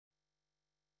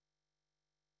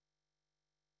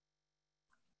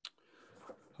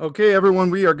Okay,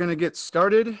 everyone, we are going to get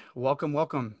started. Welcome,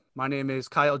 welcome. My name is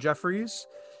Kyle Jeffries,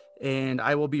 and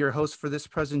I will be your host for this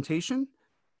presentation.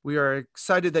 We are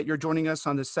excited that you're joining us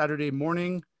on this Saturday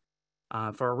morning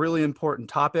for a really important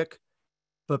topic.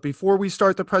 But before we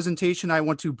start the presentation, I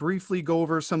want to briefly go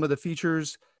over some of the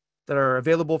features that are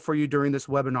available for you during this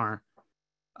webinar.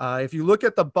 If you look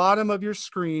at the bottom of your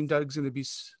screen, Doug's going to be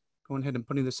going ahead and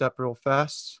putting this up real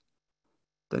fast.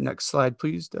 The next slide,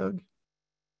 please, Doug.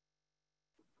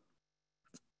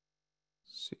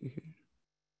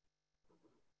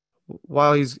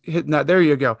 While he's hitting that, there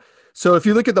you go. So if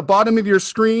you look at the bottom of your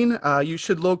screen, you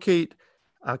should locate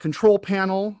a control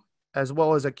panel as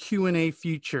well as a Q&A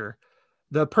feature.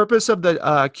 The purpose of the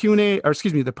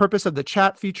the purpose of the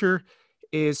chat feature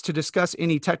is to discuss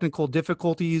any technical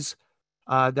difficulties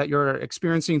that you're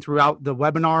experiencing throughout the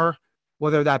webinar,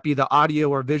 whether that be the audio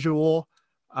or visual.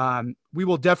 We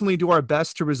will definitely do our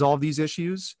best to resolve these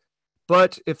issues,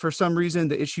 but if for some reason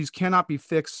the issues cannot be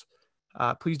fixed,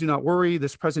 please do not worry.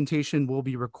 This presentation will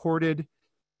be recorded.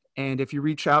 And if you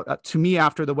reach out to me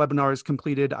after the webinar is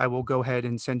completed, I will go ahead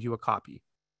and send you a copy.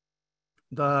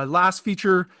 The last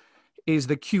feature is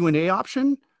the Q&A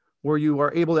option, where you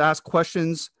are able to ask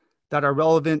questions that are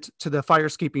relevant to the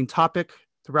firescaping topic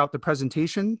throughout the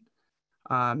presentation.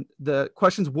 The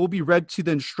questions will be read to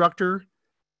the instructor.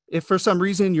 If for some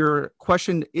reason your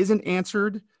question isn't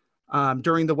answered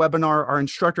during the webinar, our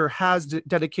instructor has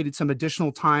dedicated some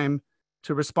additional time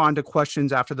to respond to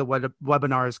questions after the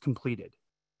webinar is completed.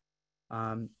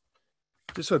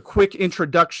 Just a quick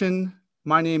introduction.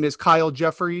 My name is Kyle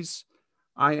Jeffries.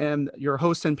 I am your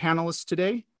host and panelist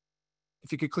today.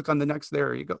 If you could click on the next,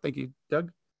 there you go. Thank you,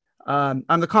 Doug. I'm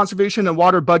the Conservation and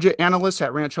Water Budget Analyst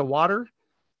at Rancho Water.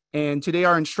 And today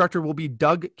our instructor will be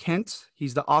Doug Kent.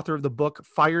 He's the author of the book,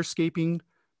 Firescaping,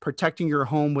 Protecting Your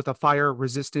Home with a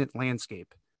Fire-Resistant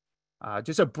Landscape.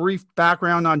 Just a brief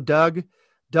background on Doug.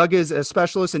 Doug is a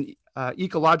specialist in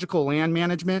ecological land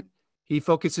management. He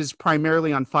focuses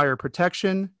primarily on fire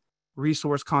protection,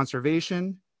 resource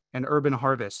conservation, and urban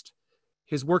harvest.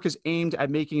 His work is aimed at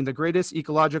making the greatest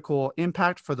ecological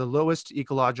impact for the lowest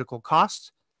ecological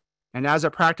cost. And as a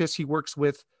practice, he works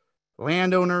with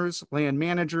landowners, land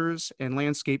managers, and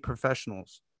landscape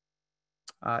professionals.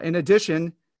 In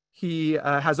addition, he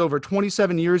has over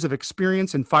 27 years of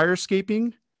experience in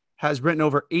firescaping, has written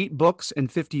over 8 books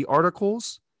and 50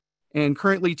 articles, and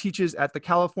currently teaches at the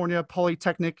California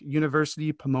Polytechnic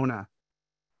University, Pomona.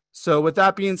 So with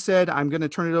that being said, I'm going to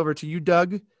turn it over to you,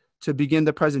 Doug, to begin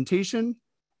the presentation.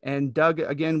 And Doug,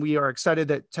 again, we are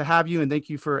excited to have you, and thank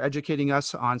you for educating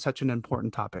us on such an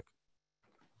important topic.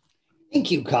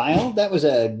 Thank you, Kyle. That was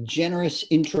a generous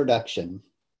introduction.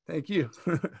 Thank you.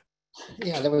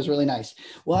 Yeah, that was really nice.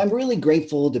 Well, I'm really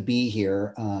grateful to be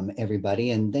here,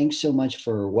 everybody, and thanks so much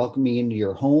for welcoming me into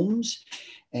your homes.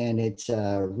 And it's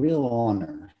a real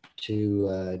honor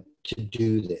to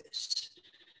do this.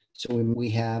 So we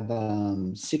have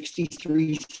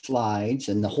 63 slides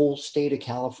and the whole state of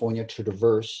California to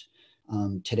traverse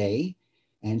today.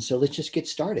 And so let's just get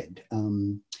started.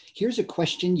 Here's a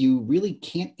question you really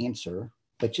can't answer,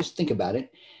 but just think about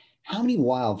it. How many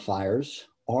wildfires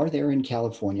are there in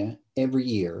California every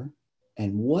year?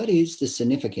 And what is the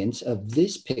significance of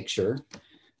this picture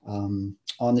on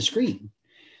the screen?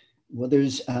 Well,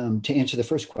 there's, to answer the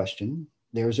first question,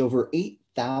 there's over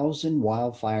 8,000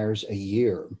 wildfires a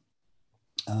year.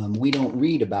 We only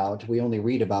read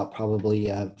about probably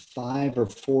 5 or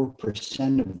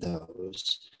 4% of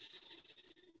those.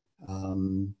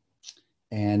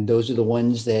 And those are the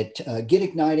ones that get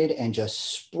ignited and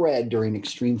just spread during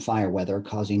extreme fire weather,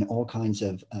 causing all kinds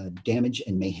of damage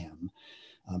and mayhem.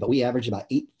 But we average about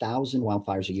 8,000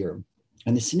 wildfires a year.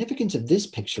 And the significance of this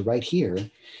picture right here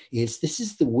is this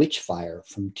is the Witch Fire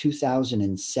from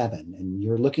 2007. And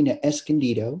you're looking at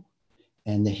Escondido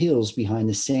and the hills behind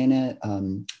the San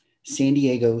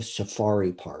Diego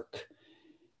Safari Park.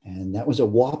 And that was a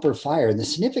whopper fire. And the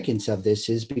significance of this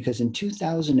is because in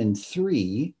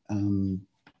 2003,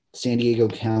 San Diego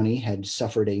County had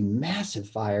suffered a massive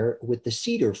fire with the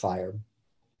Cedar Fire.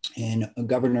 And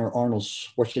Governor Arnold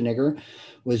Schwarzenegger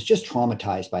was just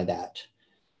traumatized by that.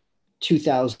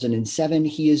 2007,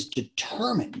 he is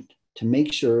determined to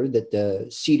make sure that the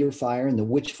Cedar Fire and the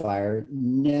Witch Fire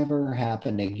never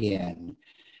happen again.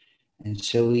 And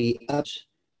so he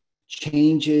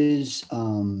changes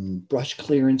brush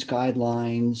clearance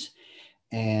guidelines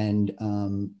and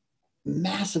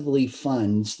massively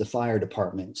funds the fire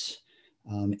departments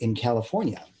in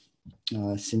California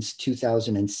since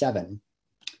 2007.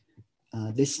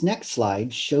 This next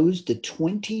slide shows the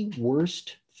 20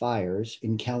 worst fires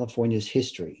in California's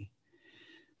history.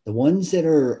 The ones that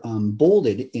are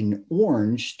bolded in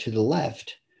orange to the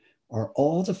left are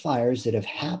all the fires that have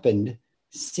happened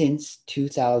since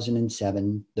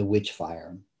 2007, the witch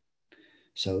fire.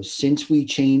 So since we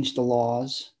changed the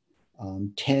laws,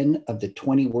 10 of the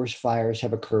 20 worst fires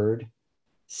have occurred.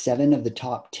 7 of the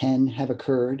top 10 have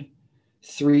occurred.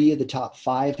 3 of the top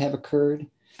 5 have occurred.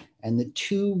 And the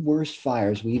 2 worst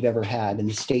fires we've ever had in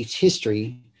the state's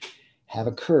history have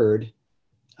occurred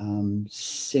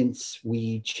since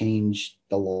we changed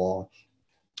the law.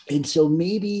 And so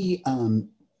maybe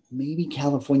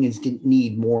Californians didn't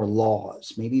need more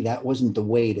laws. Maybe that wasn't the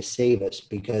way to save us,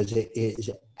 because it is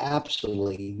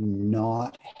absolutely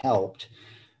not helped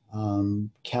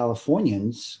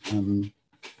Californians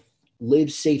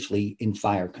live safely in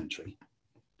fire country.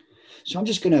 So I'm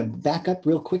just going to back up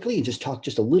real quickly and just talk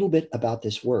just a little bit about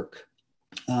this work.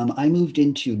 I moved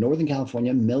into Northern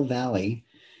California, Mill Valley,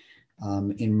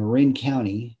 in Marin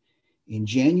County in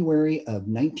January of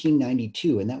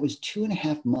 1992, and that was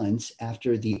 2.5 months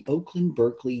after the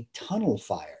Oakland-Berkeley tunnel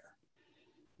fire.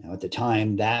 Now, at the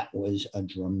time, that was a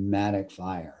dramatic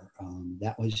fire.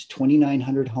 That was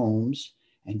 2,900 homes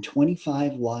and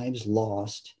 25 lives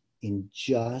lost in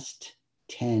just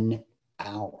 10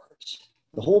 hours.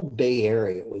 The whole Bay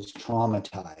Area was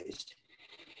traumatized.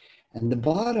 And the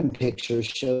bottom picture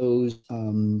shows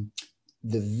the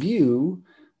view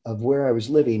of where I was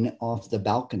living off the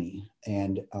balcony.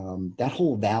 And that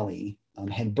whole valley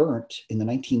had burnt in the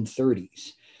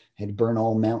 1930s. Had burned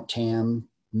all Mount Tam,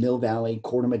 Mill Valley,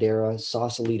 Corte Madera,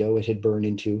 Sausalito, it had burned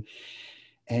into.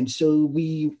 And so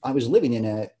I was living in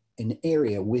an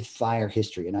area with fire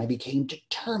history, and I became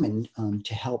determined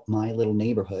to help my little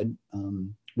neighborhood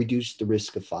reduce the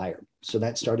risk of fire. So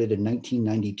that started in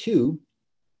 1992.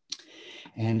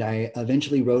 And I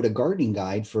eventually wrote a gardening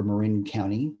guide for Marin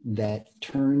County that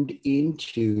turned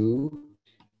into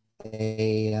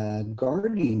a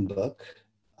gardening book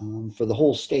for the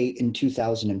whole state in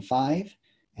 2005.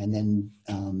 And then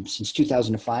since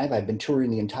 2005, I've been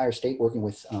touring the entire state, working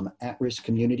with at-risk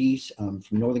communities from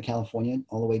Northern California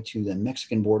all the way to the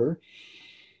Mexican border.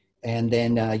 And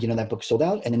then, that book sold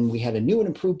out. And then we had a new and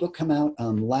improved book come out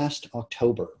last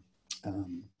October.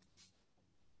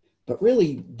 But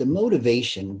really, the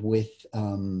motivation with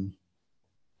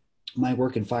my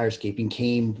work in firescaping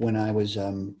came when I was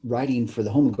writing for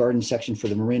the Home and Garden section for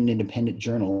the Marin Independent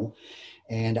Journal.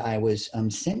 And I was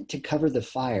sent to cover the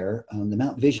fire, the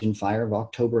Mount Vision fire of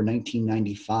October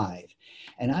 1995.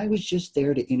 And I was just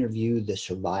there to interview the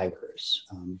survivors.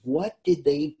 What did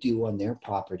they do on their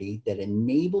property that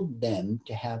enabled them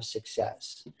to have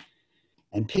success?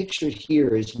 And pictured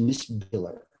here is Miss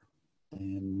Baylor.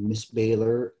 And Miss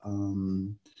Baylor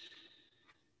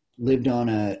lived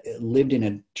in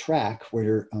a tract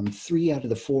where 3 out of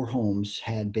the 4 homes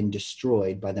had been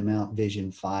destroyed by the Mount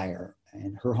Vision fire,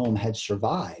 and her home had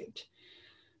survived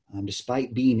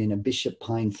despite being in a Bishop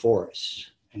Pine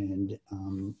forest. And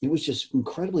it was just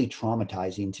incredibly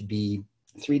traumatizing to be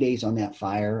 3 days on that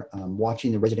fire,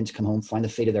 watching the residents come home, find the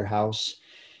fate of their house,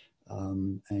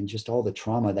 and just all the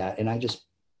trauma that. And I just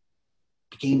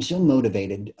became so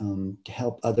motivated to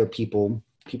help other people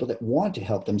that want to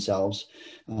help themselves,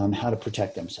 how to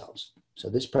protect themselves. So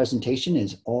this presentation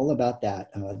is all about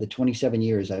that, the 27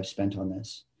 years I've spent on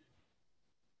this.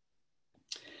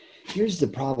 Here's the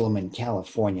problem in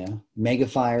California.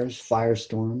 Megafires,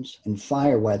 firestorms, and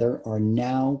fire weather are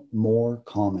now more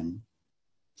common.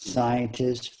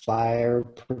 Scientists, fire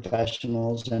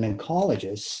professionals, and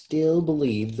ecologists still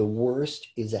believe the worst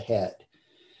is ahead.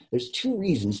 There's 2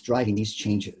 reasons driving these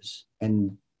changes,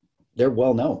 and they're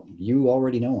well known. You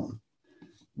already know them.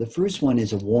 The first one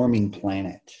is a warming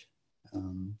planet.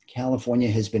 California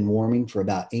has been warming for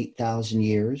about 8,000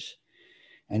 years,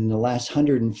 and in the last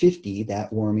 150,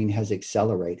 that warming has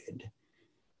accelerated.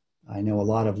 I know a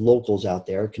lot of locals out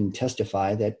there can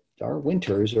testify that our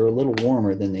winters are a little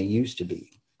warmer than they used to be.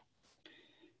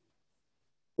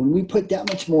 When we put that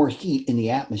much more heat in the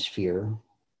atmosphere,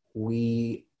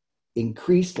 we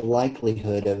increase the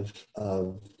likelihood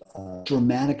of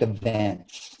dramatic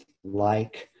events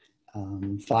like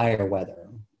fire weather.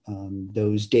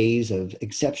 Those days of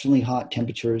exceptionally hot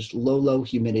temperatures, low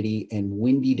humidity, and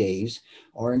windy days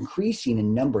are increasing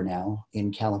in number now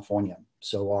in California.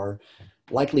 So our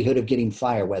likelihood of getting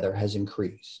fire weather has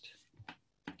increased.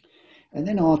 And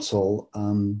then also,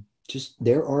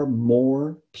 there are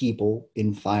more people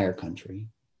in fire country.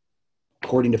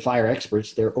 According to fire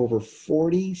experts, there are over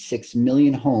 46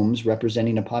 million homes,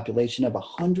 representing a population of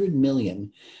 100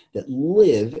 million that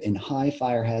live in high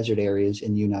fire hazard areas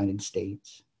in the United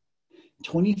States.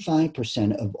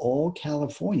 25% of all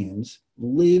Californians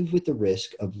live with the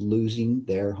risk of losing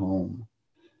their home.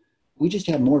 We just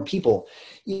have more people.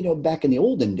 You know, back in the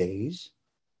olden days,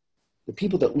 the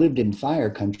people that lived in fire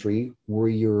country were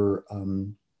your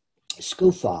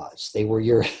scofflaws. They were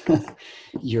your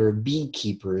your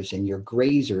beekeepers and your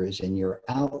grazers and your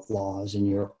outlaws and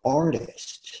your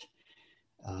artists.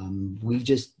 We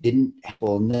just didn't.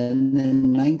 Well, and then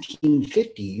in the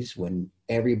 1950s, when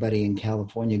everybody in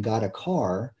California got a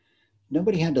car,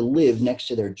 nobody had to live next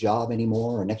to their job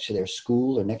anymore, or next to their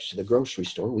school, or next to the grocery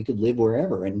store. We could live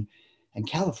wherever. And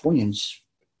Californians,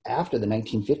 after the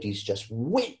 1950s, just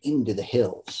went into the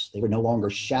hills. They were no longer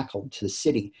shackled to the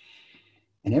city.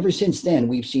 And ever since then,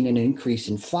 we've seen an increase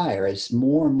in fire as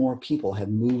more and more people have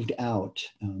moved out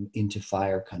into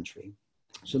fire country.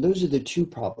 So those are the two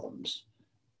problems: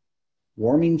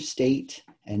 warming state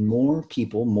and more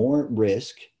people, more at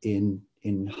risk in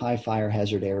high fire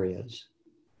hazard areas.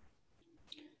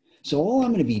 So all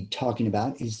I'm going to be talking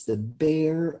about is the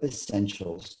bare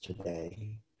essentials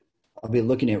today. I'll be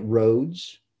looking at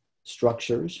roads,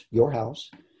 structures, your house,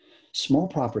 small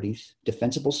properties,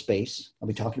 defensible space. I'll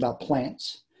be talking about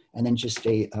plants, and then just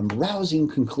a rousing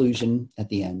conclusion at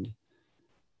the end.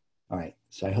 All right,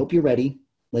 so I hope you're ready.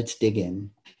 Let's dig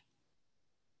in.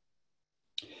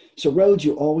 So roads,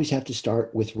 you always have to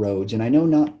start with roads. And I know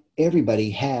not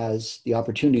everybody has the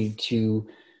opportunity to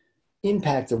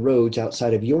impact the roads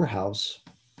outside of your house,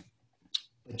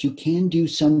 but you can do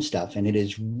some stuff. And it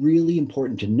is really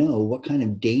important to know what kind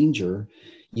of danger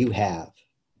you have.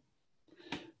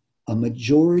 A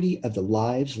majority of the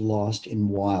lives lost in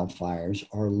wildfires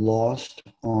are lost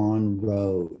on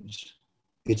roads.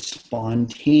 It's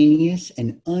spontaneous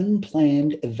and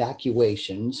unplanned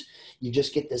evacuations. You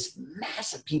just get this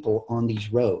mass of people on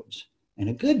these roads. And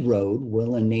a good road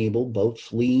will enable both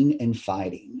fleeing and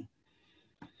fighting.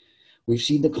 We've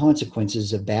seen the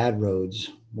consequences of bad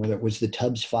roads, whether it was the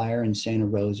Tubbs fire in Santa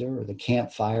Rosa or the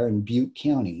Camp Fire in Butte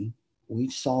County. We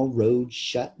saw roads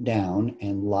shut down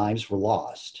and lives were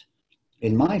lost.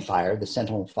 In my fire, the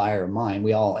Sentinel fire of mine,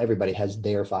 everybody has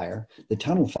their fire. The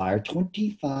Tunnel fire,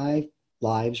 25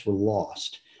 lives were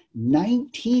lost.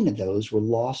 19 of those were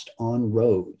lost on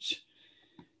roads.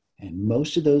 And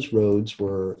most of those roads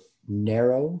were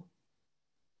narrow,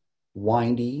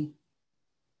 windy,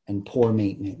 and poor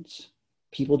maintenance.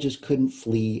 People just couldn't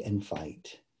flee and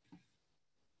fight.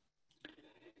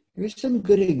 Here's some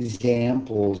good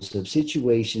examples of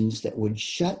situations that would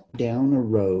shut down a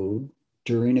road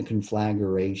during a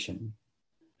conflagration.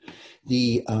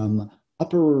 The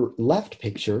upper left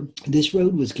picture, this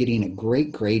road was getting a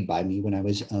great grade by me when I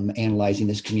was analyzing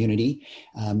this community.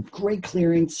 Great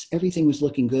clearance, everything was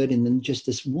looking good. And then just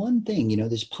this one thing,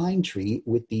 this pine tree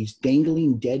with these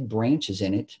dangling dead branches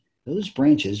in it, those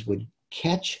branches would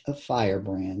catch a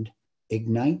firebrand,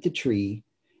 ignite the tree,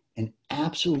 and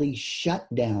absolutely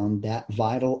shut down that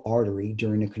vital artery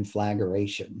during a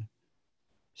conflagration.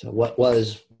 So what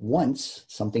was once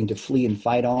something to flee and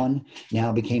fight on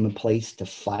now became a place to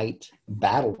fight,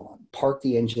 battle on, park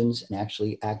the engines, and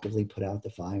actually actively put out the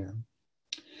fire.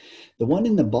 The one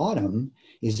in the bottom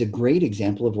is a great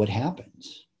example of what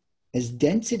happens. As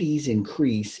densities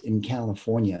increase in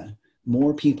California,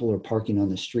 more people are parking on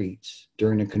the streets.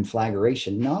 During a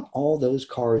conflagration, not all those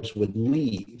cars would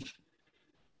leave.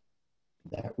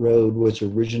 That road was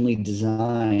originally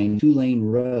designed 2-lane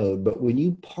road, but when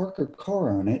you park a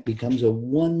car on it, it becomes a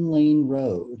 1-lane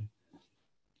road.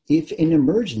 If in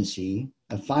emergency,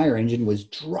 a fire engine was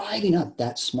driving up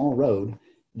that small road,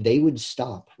 they would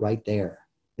stop right there.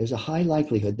 There's a high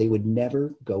likelihood they would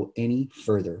never go any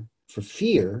further for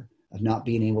fear of not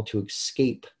being able to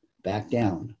escape back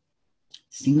down.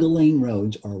 Single-lane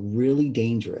roads are really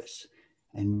dangerous,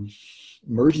 and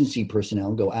emergency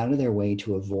personnel go out of their way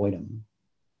to avoid them.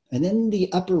 And then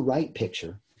the upper right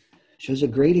picture shows a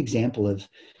great example of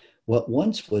what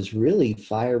once was really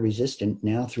fire resistant,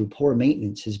 now through poor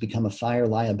maintenance has become a fire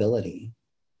liability.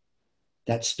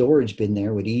 That storage bin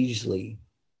there would easily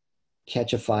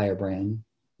catch a firebrand,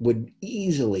 would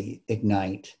easily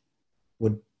ignite,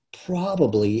 would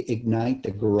probably ignite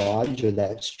the garage or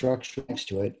that structure next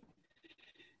to it,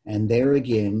 and there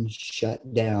again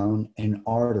shut down an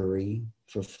artery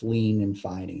for fleeing and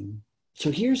fighting. So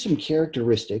here's some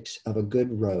characteristics of a good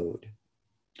road.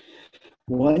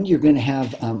 One, you're going to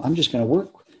have, I'm just going to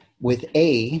work with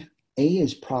A. A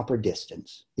is proper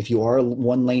distance. If you are a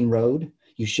 1-lane road,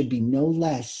 you should be no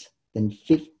less than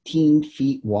 15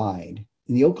 feet wide.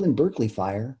 In the Oakland-Berkeley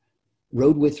fire,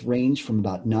 road width ranged from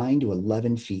about 9 to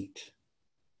 11 feet.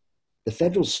 The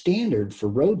federal standard for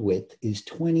road width is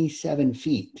 27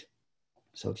 feet.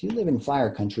 So if you live in fire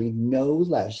country, no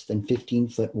less than 15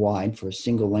 foot wide for a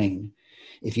single lane.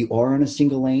 If you are on a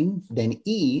single lane, then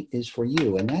E is for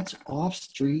you, and that's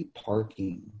off-street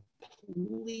parking.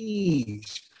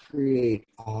 Please create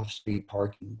off-street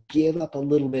parking. Give up a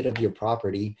little bit of your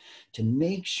property to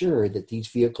make sure that these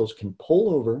vehicles can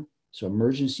pull over so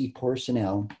emergency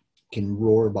personnel can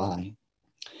roar by.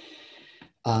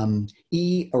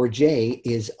 E or J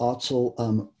is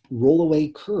also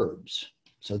rollaway curbs.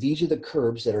 So these are the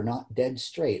curbs that are not dead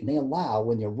straight, and they allow,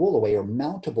 when they're rollaway or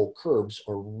mountable curbs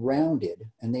or rounded,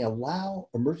 and they allow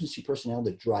emergency personnel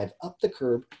to drive up the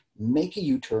curb, make a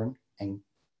U-turn, and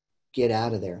get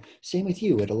out of there. Same with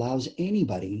you. It allows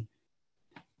anybody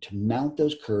to mount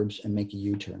those curbs and make a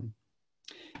U-turn.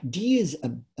 D is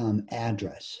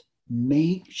address.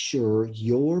 Make sure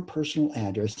your personal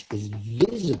address is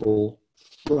visible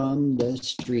from the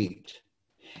street.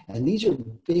 And these are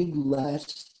big,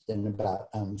 less than about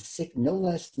no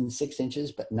less than 6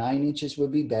 inches, but 9 inches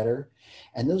would be better.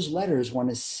 And those letters want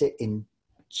to sit in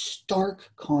stark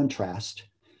contrast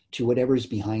to whatever's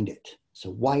behind it. So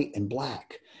white and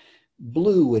black,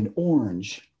 blue and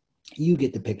orange. You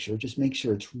get the picture. Just make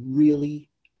sure it's really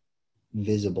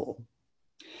visible.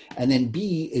 And then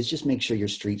B is just make sure your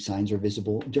street signs are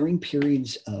visible. During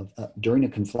periods of, during a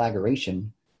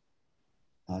conflagration,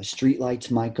 street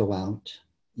lights might go out.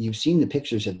 You've seen the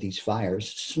pictures of these fires,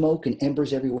 smoke and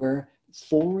embers everywhere.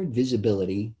 Forward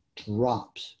visibility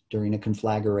drops during a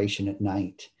conflagration at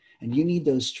night. And you need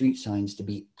those street signs to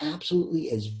be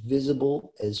absolutely as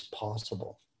visible as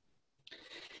possible.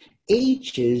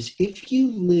 H is if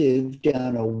you live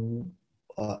down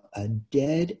a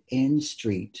dead end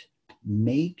street,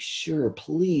 make sure,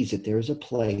 please, that there's a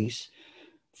place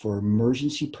for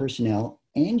emergency personnel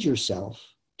and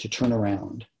yourself to turn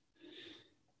around.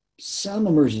 Some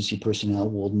emergency personnel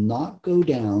will not go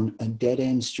down a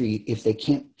dead-end street if they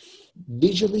can't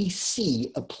visually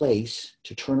see a place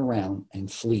to turn around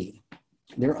and flee.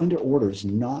 They're under orders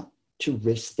not to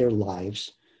risk their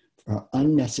lives for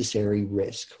unnecessary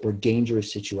risk or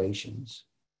dangerous situations.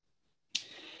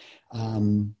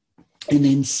 And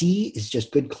then C is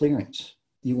just good clearance.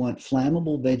 You want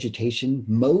flammable vegetation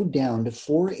mowed down to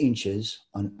 4 inches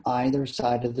on either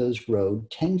side of those roads,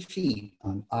 10 feet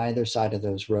on either side of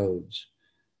those roads.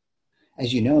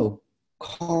 As you know,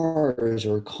 cars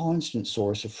are a constant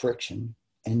source of friction,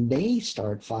 and they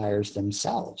start fires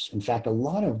themselves. In fact, a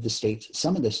lot of the states,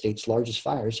 some of the state's largest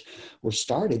fires were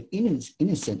started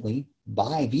innocently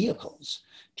by vehicles,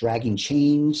 dragging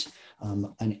chains,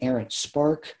 an errant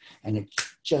spark, and it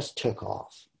just took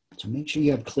off. So make sure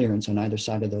you have clearance on either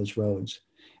side of those roads.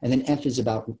 And then F is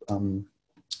about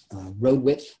road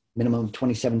width, minimum of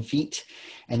 27 feet.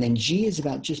 And then G is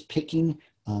about just picking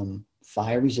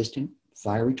fire resistant,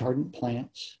 fire retardant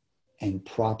plants and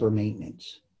proper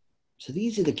maintenance. So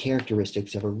these are the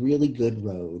characteristics of a really good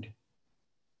road.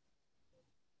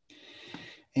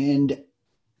 And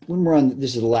when we're on,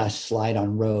 this is the last slide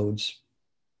on roads,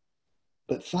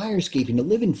 but firescaping, to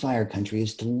live in fire country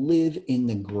is to live in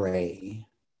the gray.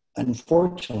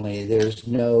 Unfortunately, there's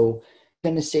no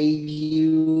going to save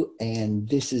you, and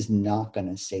this is not going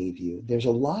to save you. There's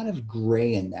a lot of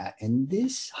gray in that, and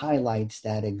this highlights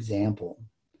that example.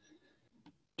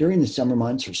 During the summer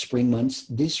months or spring months,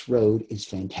 this road is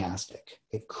fantastic.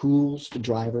 It cools the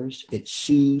drivers, it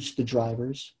soothes the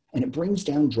drivers, and it brings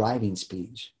down driving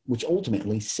speeds, which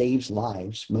ultimately saves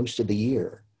lives most of the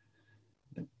year.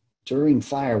 But during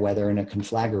fire weather and a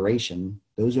conflagration,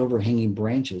 those overhanging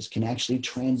branches can actually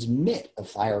transmit a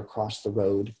fire across the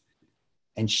road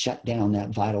and shut down that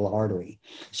vital artery.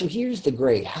 So here's the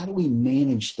gray. How do we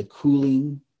manage the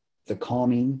cooling, the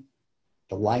calming,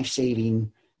 the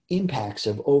life-saving impacts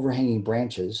of overhanging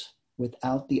branches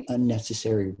without the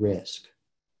unnecessary risk?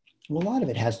 Well, a lot of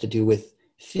it has to do with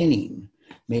thinning.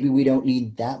 Maybe we don't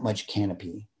need that much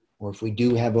canopy. Or if we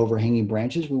do have overhanging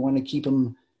branches, we want to keep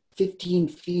them 15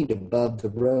 feet above the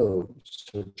road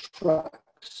so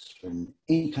trucks and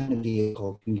any kind of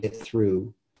vehicle can get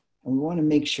through. And we want to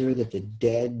make sure that the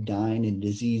dead, dying, and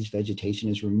diseased vegetation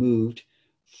is removed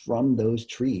from those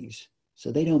trees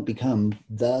so they don't become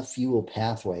the fuel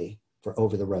pathway for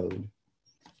over the road.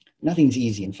 Nothing's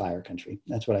easy in fire country.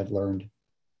 That's what I've learned.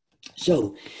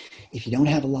 So if you don't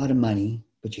have a lot of money,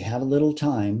 but you have a little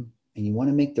time and you want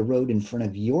to make the road in front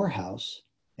of your house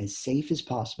as safe as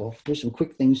possible, here's some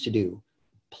quick things to do.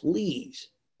 Please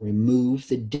remove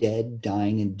the dead,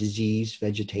 dying, and diseased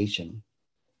vegetation.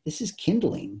 This is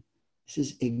kindling. This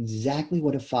is exactly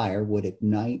what a fire would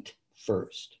ignite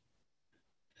first.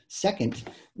 Second,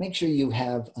 make sure you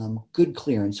have good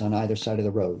clearance on either side of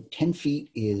the road. 10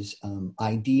 feet is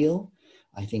ideal.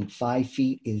 I think 5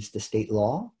 feet is the state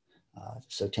law,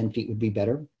 so 10 feet would be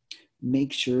better.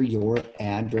 Make sure your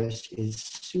address is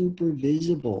super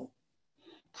visible.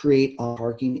 Create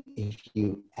parking if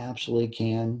you absolutely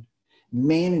can.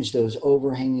 Manage those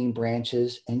overhanging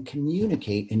branches and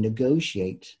communicate and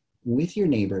negotiate with your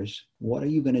neighbors. What are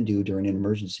you going to do during an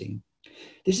emergency?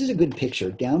 This is a good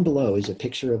picture. Down below is a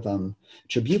picture of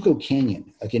Trabuco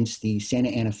Canyon against the Santa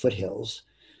Ana foothills.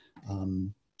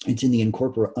 It's in the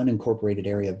unincorporated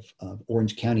area of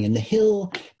Orange County. And the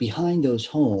hill behind those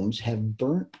homes have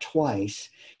burnt twice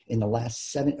in the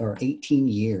last 7 or 18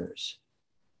 years.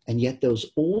 And yet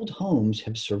those old homes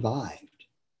have survived.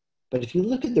 But if you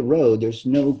look at the road, there's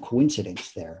no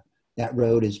coincidence there. That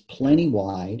road is plenty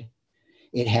wide.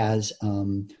 It has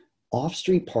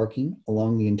off-street parking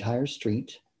along the entire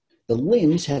street. The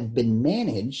limbs have been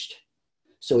managed,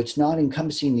 so it's not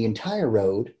encompassing the entire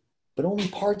road, but only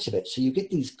parts of it. So you get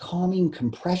these calming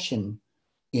compression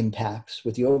impacts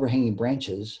with the overhanging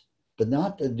branches, but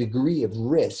not the degree of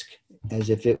risk as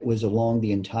if it was along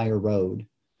the entire road.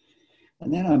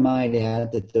 And then I might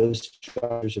add that those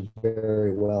structures are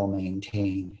very well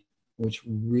maintained, which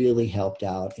really helped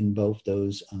out in both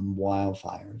those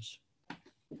wildfires.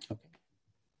 Okay.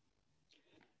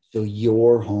 So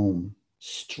your home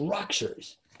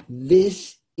structures,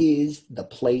 this is the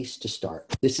place to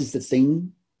start. This is the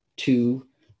thing to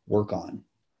work on.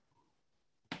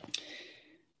 I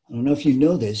don't know if you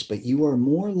know this, but you are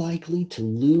more likely to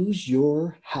lose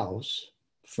your house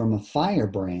from a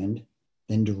firebrand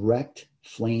than direct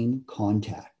flame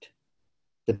contact.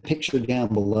 The picture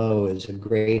down below is a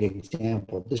great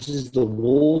example. This is the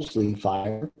Wolseley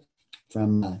fire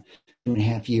from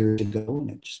 2.5 years ago,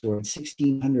 and it destroyed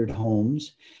 1,600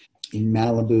 homes in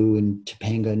Malibu and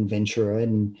Topanga and Ventura,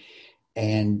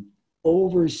 and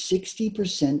over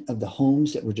 60% of the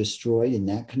homes that were destroyed in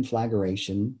that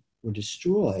conflagration were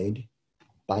destroyed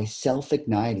by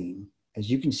self-igniting. As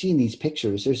you can see in these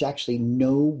pictures, there's actually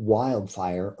no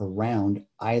wildfire around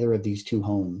either of these two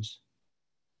homes.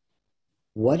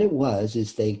 What it was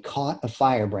is they caught a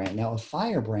firebrand. Now, a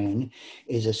firebrand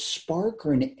is a spark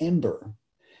or an ember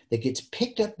that gets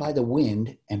picked up by the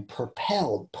wind and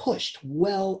propelled, pushed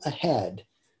well ahead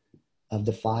of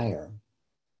the fire.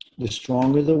 The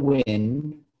stronger the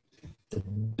wind, the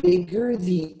bigger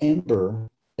the ember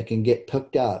that can get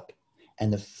picked up,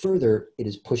 and the further it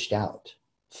is pushed out.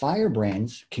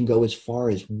 Firebrands can go as far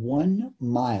as 1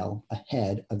 mile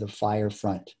ahead of the fire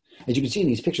front. As you can see in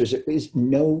these pictures, there is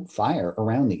no fire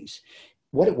around these.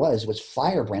 What it was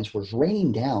firebrands was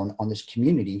raining down on this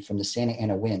community from the Santa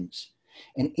Ana winds.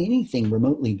 And anything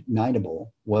remotely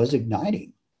ignitable was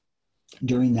igniting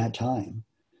during that time.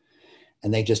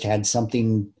 And they just had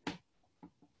something,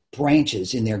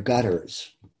 branches in their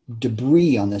gutters,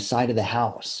 debris on the side of the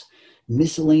house,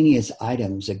 miscellaneous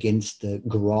items against the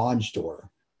garage door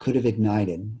could have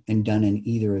ignited and done in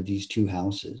either of these two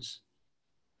houses.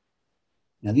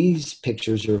 Now, these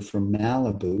pictures are from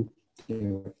Malibu.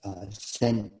 They're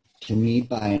sent to me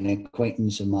by an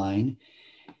acquaintance of mine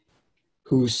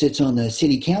who sits on the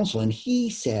city council, and he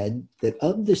said that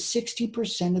of the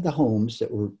 60% of the homes that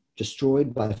were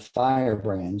destroyed by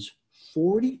firebrands,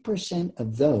 40%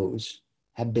 of those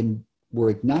were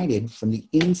ignited from the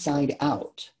inside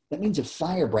out. That means a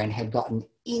firebrand had gotten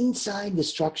inside the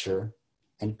structure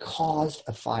and caused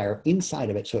a fire inside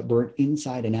of it, so it burned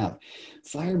inside and out.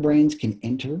 Firebrands can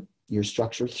enter your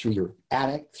structure through your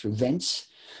attic, through vents,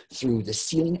 through the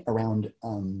ceiling around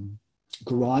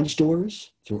garage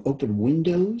doors, through open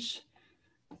windows.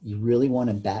 You really want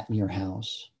to batten your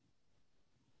house.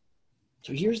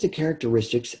 So here's the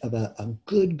characteristics of a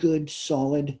good,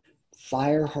 solid,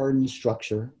 fire-hardened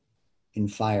structure in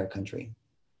fire country.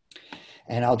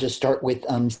 And I'll just start with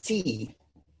C.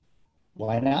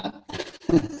 Why not?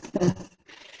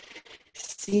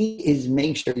 C is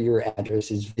make sure your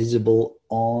address is visible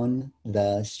on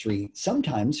the street.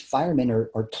 Sometimes firemen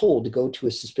are told to go to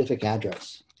a specific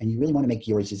address, and you really want to make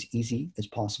yours as easy as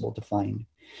possible to find.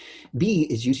 B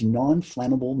is using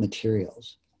non-flammable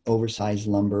materials, oversized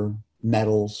lumber,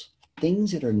 metals,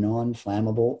 things that are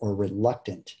non-flammable or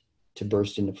reluctant to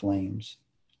burst into flames.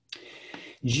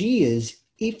 G is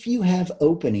if you have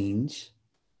openings,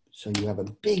 so you have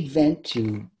a big vent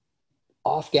to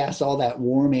off-gas all that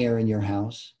warm air in your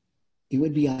house, it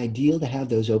would be ideal to have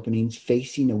those openings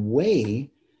facing away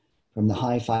from the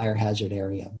high fire hazard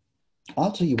area.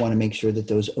 Also, you want to make sure that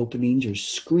those openings are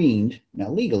screened. Now,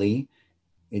 legally,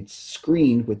 it's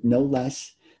screened with no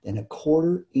less than a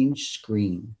 1/4-inch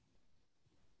screen.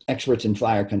 Experts in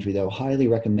fire country, though, highly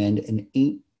recommend an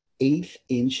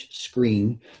 1/8-inch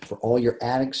screen for all your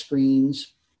attic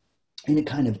screens, any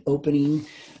kind of opening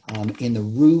in the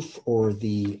roof or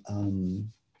the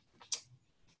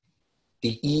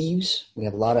The eaves, we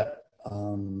have a lot of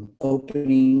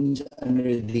openings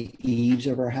under the eaves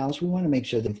of our house. We want to make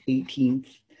sure that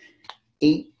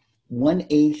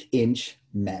 1/8 inch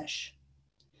mesh.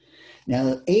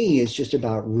 Now, A is just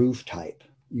about roof type.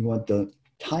 You want the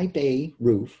type A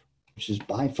roof, which is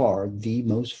by far the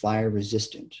most fire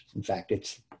resistant. In fact,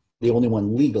 it's the only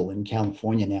one legal in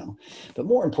California now. But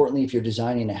more importantly, if you're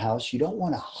designing a house, you don't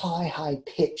want a high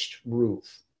pitched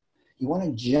roof. You want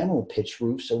a general pitch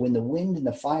roof, so when the wind and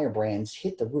the firebrands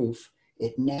hit the roof,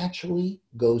 it naturally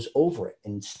goes over it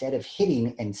instead of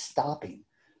hitting and stopping.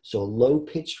 So a low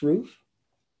pitched roof.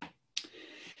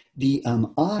 The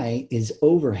I is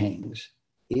overhangs.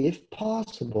 If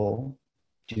possible,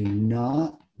 do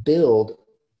not build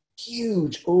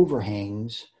huge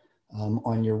overhangs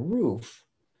on your roof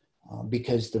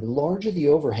because the larger the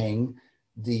overhang,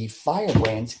 the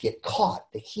firebrands get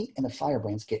caught. The heat and the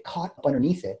firebrands get caught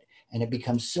underneath it, and it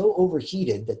becomes so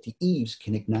overheated that the eaves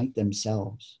can ignite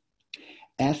themselves.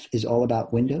 F is all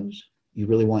about windows. You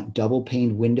really want double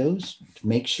paned windows to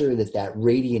make sure that that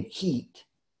radiant heat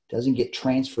doesn't get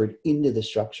transferred into the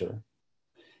structure.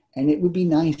 And it would be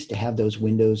nice to have those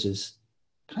windows as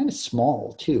kind of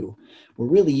small too. We're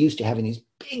really used to having these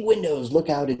big windows look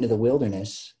out into the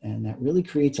wilderness, and that really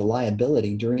creates a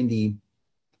liability. During the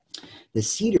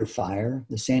cedar fire,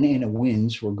 the Santa Ana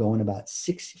winds were going about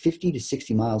 50 to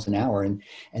 60 miles an hour, and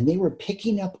they were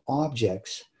picking up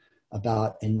objects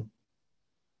about an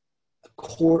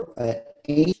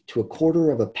eighth to a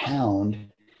quarter of a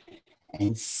pound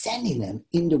and sending them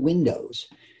into windows.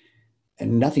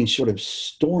 And nothing short of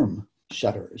storm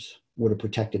shutters would have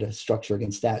protected a structure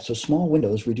against that. So small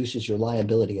windows reduces your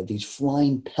liability of these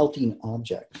flying, pelting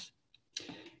objects.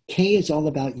 K is all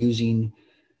about using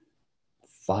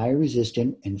fire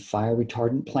resistant and fire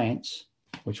retardant plants,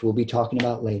 which we'll be talking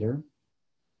about later.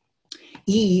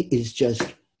 E is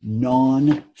just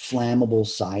non-flammable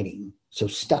siding. So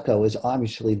stucco is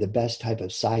obviously the best type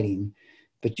of siding,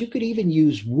 but you could even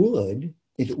use wood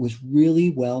if it was really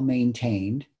well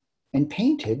maintained and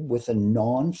painted with a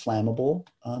non-flammable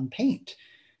paint.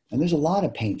 And there's a lot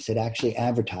of paints that actually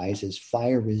advertise as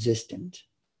fire resistant.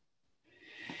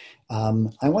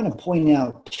 I want to point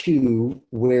out too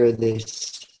where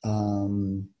this,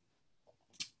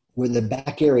 where the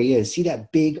back area is. See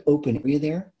that big open area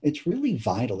there? It's really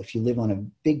vital if you live on a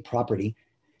big property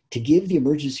to give the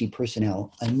emergency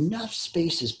personnel enough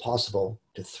space as possible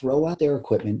to throw out their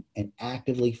equipment and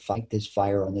actively fight this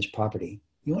fire on this property.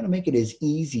 You want to make it as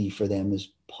easy for them as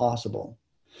possible.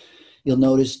 You'll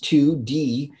notice too,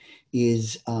 D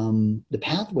is the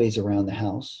pathways around the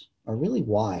house are really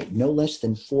wide, no less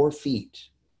than 4 feet.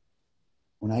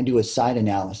 When I do a site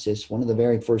analysis, one of the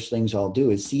very first things I'll do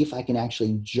is see if I can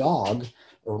actually jog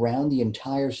around the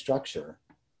entire structure.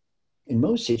 In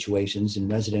most situations in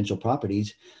residential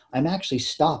properties, I'm actually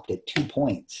stopped at 2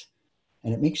 points,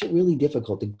 and it makes it really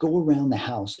difficult to go around the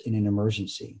house in an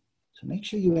emergency. So make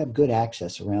sure you have good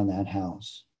access around that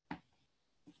house.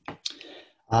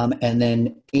 And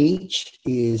then H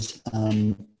is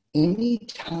any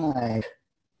type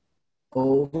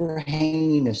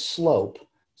overhanging a slope.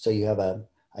 So you have a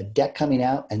deck coming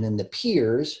out and then the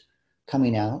piers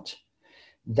coming out.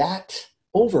 That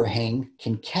overhang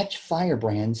can catch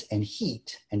firebrands and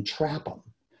heat and trap them.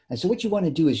 And so what you want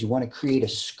to do is you want to create a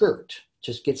skirt.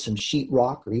 Just get some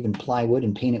sheetrock or even plywood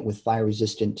and paint it with fire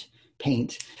resistant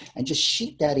paint and just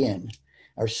sheet that in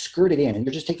or skirt it in. And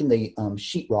you're just taking the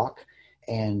sheetrock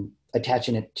and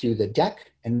attaching it to the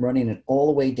deck and running it all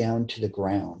the way down to the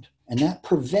ground. And that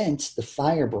prevents the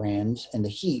firebrands and the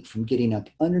heat from getting up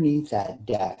underneath that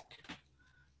deck.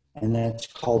 And that's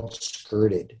called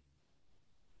skirted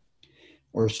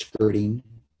or skirting.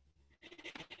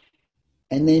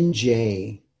 And then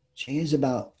J. J is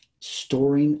about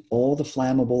storing all the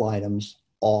flammable items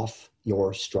off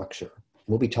your structure.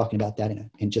 We'll be talking about that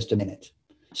in just a minute.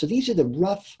 So these are the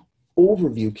rough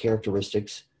overview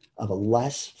characteristics of a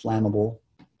less flammable,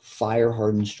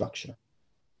 fire-hardened structure.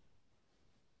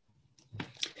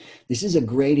 This is a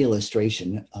great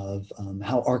illustration of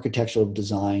how architectural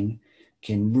design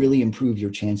can really improve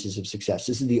your chances of success.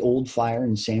 This is the old fire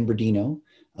in San Bernardino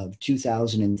of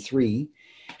 2003.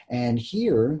 And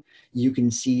here you can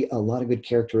see a lot of good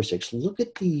characteristics. Look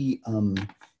at the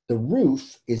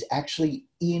roof is actually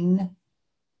in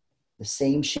the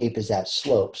same shape as that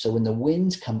slope. So when the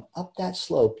winds come up that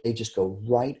slope, they just go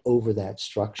right over that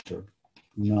structure.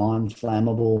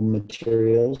 Non-flammable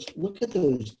materials. Look at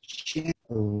those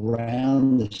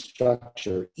around the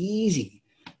structure. Easy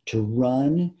to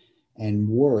run and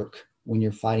work when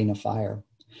you're fighting a fire.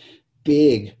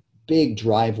 Big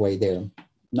driveway there.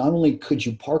 Not only could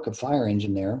you park a fire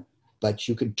engine there, but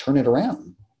you could turn it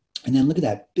around. And then look at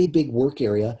that big work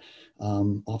area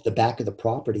off the back of the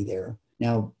property there.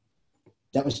 Now,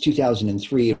 that was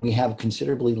 2003. We have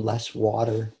considerably less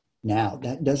water now.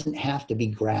 That doesn't have to be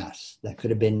grass. That could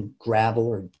have been gravel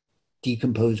or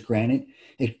decomposed granite.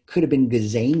 It could have been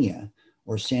gazania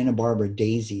or Santa Barbara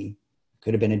daisy.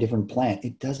 Could have been a different plant.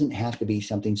 It doesn't have to be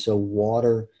something so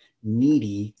water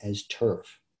needy as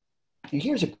turf. And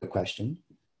here's a quick question.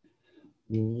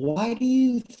 Why do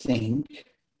you think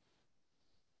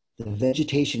the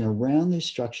vegetation around this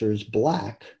structure is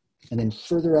black and then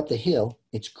further up the hill,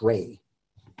 it's gray?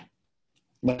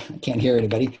 Well, I can't hear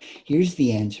anybody. Here's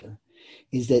the answer,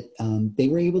 is that they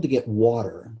were able to get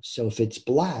water. So if it's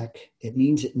black, it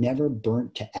means it never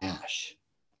burnt to ash,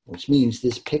 which means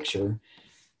this picture,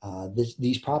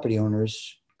 these property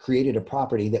owners created a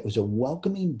property that was a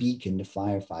welcoming beacon to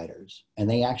firefighters. And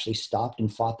they actually stopped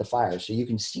and fought the fire. So you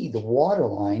can see the water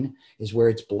line is where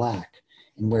it's black,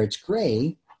 and where it's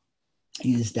gray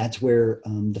that's where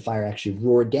the fire actually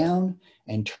roared down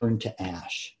and turned to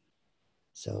ash.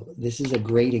 So this is a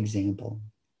great example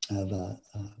of a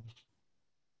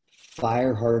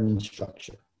fire hardened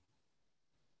structure.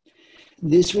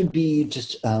 This would be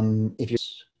just, if you're,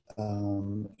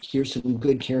 here's some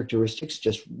good characteristics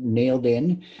just nailed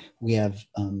in. We have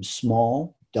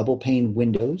small double pane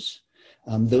windows.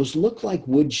 Those look like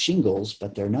wood shingles,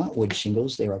 but they're not wood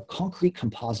shingles. They're a concrete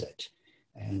composite,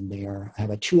 and they have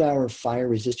a 2-hour fire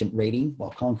resistant rating,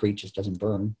 while concrete just doesn't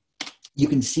burn. You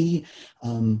can see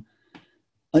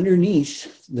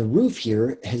underneath the roof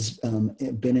here has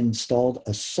been installed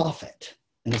a soffit,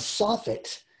 and a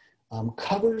soffit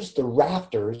covers the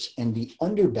rafters and the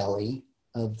underbelly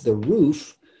of the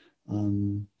roof,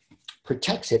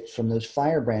 protects it from those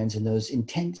firebrands and those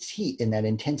intense heat,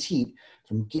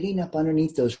 from getting up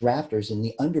underneath those rafters in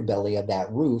the underbelly of that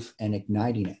roof and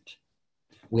igniting it.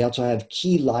 We also have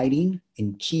key lighting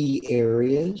in key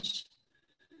areas.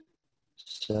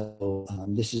 So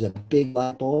this is a big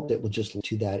light bulb that will just lead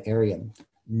to that area.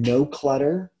 No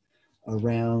clutter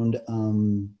around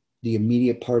the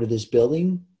immediate part of this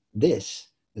building. This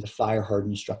is a fire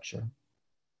hardened structure.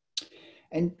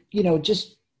 And, you know,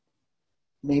 just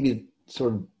maybe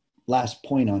sort of last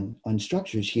point on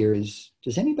structures here is,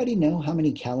 does anybody know how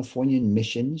many Californian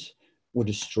missions were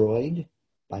destroyed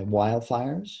by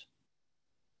wildfires?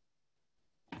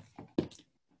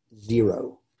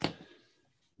 0.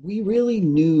 We really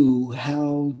knew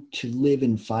how to live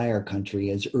in fire country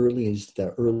as early as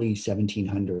the early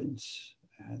 1700s.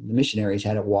 The missionaries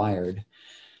had it wired.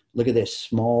 Look at this,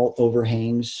 small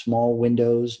overhangs, small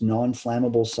windows,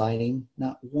 non-flammable siding.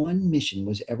 Not one mission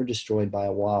was ever destroyed by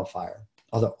a wildfire,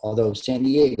 although San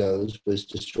Diego's was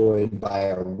destroyed by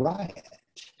a riot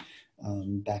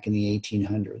back in the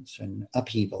 1800s, an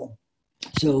upheaval.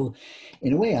 So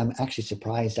in a way, I'm actually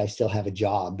surprised I still have a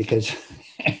job, because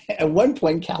at one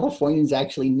point, Californians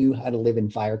actually knew how to live in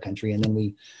fire country, and then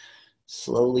we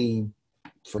slowly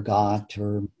forgot,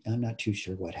 or I'm not too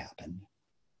sure what happened.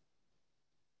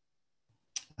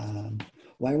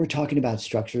 While we're talking about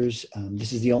structures,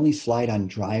 this is the only slide on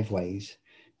driveways.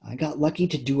 I got lucky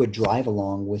to do a drive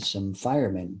along with some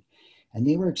firemen, and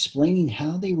they were explaining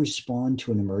how they respond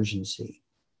to an emergency.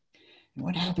 And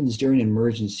what happens during an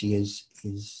emergency is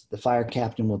the fire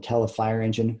captain will tell a fire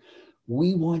engine,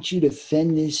 "We want you to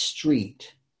fend this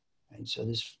street." And so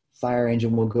this fire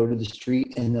engine will go to the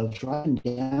street, and they'll drive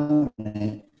down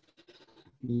it,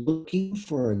 looking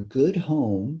for a good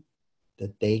home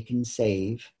that they can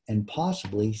save, and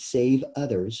possibly save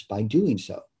others by doing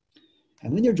so.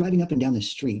 And when they're driving up and down the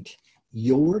street,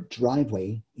 your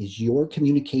driveway is your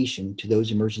communication to those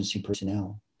emergency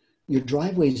personnel. Your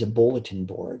driveway is a bulletin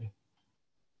board.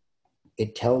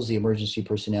 It tells the emergency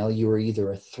personnel you are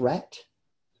either a threat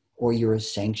or you're a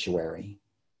sanctuary.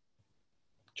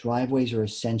 Driveways are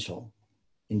essential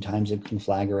in times of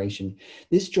conflagration.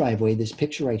 This driveway, this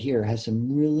picture right here, has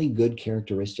some really good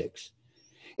characteristics.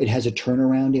 It has a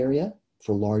turnaround area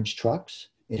for large trucks.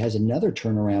 It has another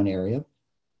turnaround area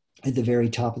at the very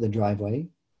top of the driveway.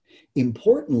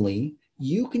 Importantly,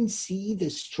 you can see the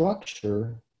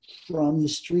structure from the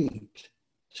street.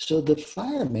 So the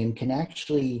firemen can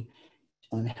actually,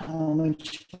 on how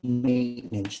much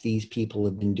maintenance these people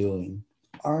have been doing.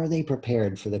 Are they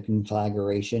prepared for the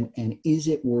conflagration, and is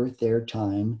it worth their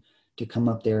time to come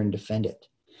up there and defend it?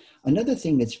 Another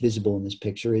thing that's visible in this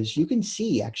picture is you can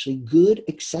see actually good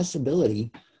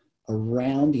accessibility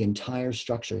around the entire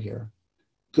structure here.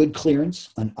 Good clearance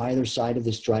on either side of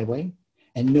this driveway,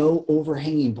 and no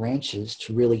overhanging branches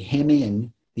to really hem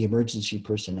in the emergency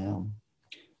personnel.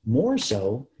 More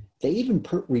so, they even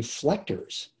put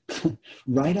reflectors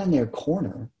right on their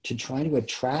corner to try to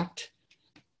attract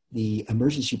the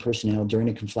emergency personnel during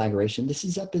a conflagration. This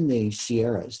is up in the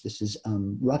Sierras. This is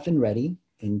Rough and Ready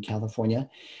in California,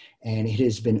 and it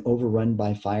has been overrun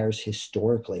by fires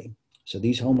historically. So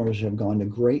these homeowners have gone to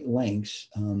great lengths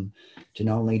to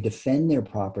not only defend their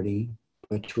property,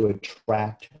 but to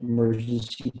attract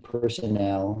emergency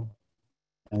personnel.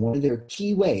 And one of their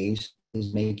key ways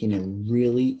is making a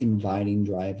really inviting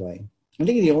driveway. I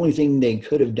think the only thing they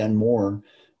could have done more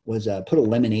was put a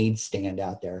lemonade stand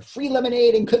out there. Free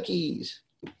lemonade and cookies.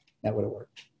 That would have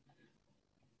worked.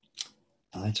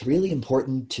 It's really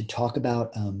important to talk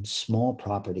about small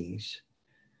properties.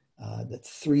 The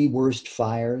 3 worst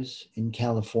fires in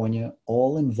California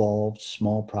all involved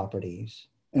small properties.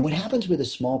 And what happens with a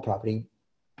small property,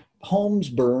 homes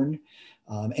burn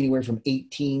anywhere from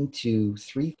 18 to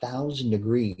 3,000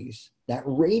 degrees. That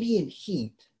radiant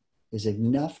heat is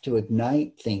enough to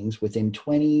ignite things within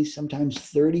 20, sometimes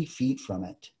 30 feet from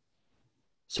it.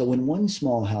 So when one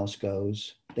small house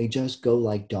goes, they just go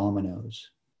like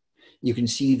dominoes. You can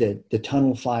see the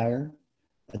tunnel fire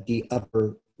at the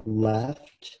upper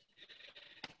left.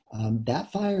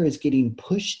 That fire is getting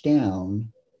pushed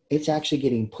down. It's actually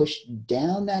getting pushed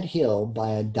down that hill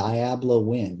by a Diablo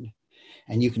wind.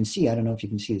 And you can see, I don't know if you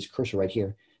can see this cursor right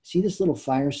here. See this little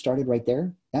fire started right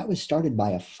there? That was started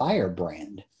by a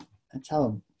firebrand. That's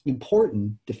how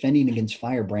important defending against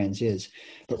firebrands is.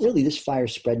 But really, this fire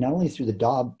spread not only through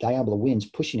the Diablo winds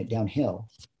pushing it downhill,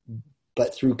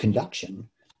 but through conduction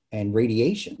and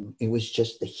radiation. It was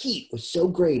just, the heat was so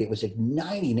great. It was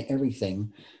igniting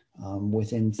everything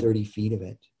within 30 feet of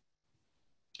it.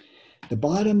 The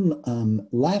bottom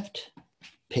left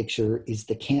picture is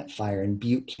the campfire in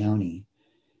Butte County.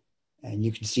 And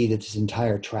you can see that this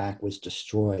entire track was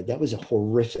destroyed. That was a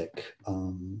horrific,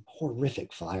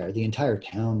 horrific fire. The entire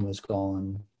town was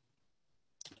gone.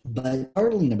 But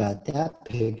startling about that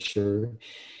picture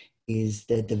is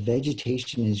that the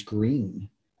vegetation is green.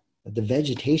 The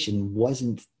vegetation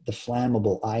wasn't the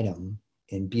flammable item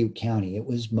in Butte County. It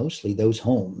was mostly those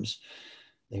homes.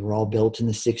 They were all built in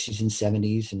the 60s and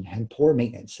 70s and had poor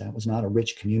maintenance. That was not a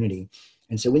rich community.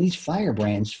 And so when these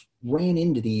firebrands ran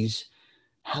into these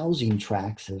housing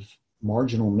tracts of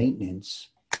marginal maintenance,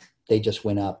 they just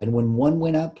went up. And when one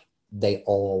went up, they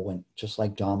all went, just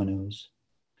like dominoes.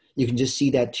 You can just see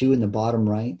that too in the bottom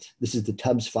right. This is the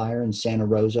Tubbs fire in Santa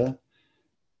Rosa.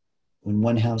 When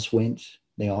one house went,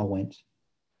 they all went.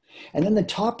 And then the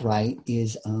top right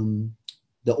is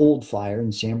the old fire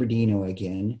in San Bernardino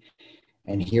again.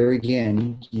 And here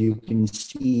again, you can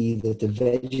see that the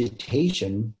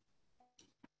vegetation,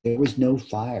 there was no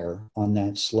fire on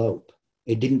that slope.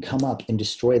 It didn't come up and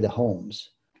destroy the homes.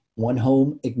 One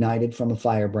home ignited from a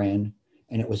firebrand,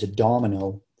 and it was a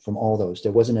domino from all those.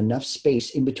 There wasn't enough space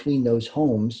in between those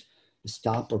homes to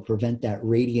stop or prevent that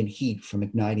radiant heat from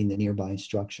igniting the nearby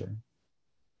structure.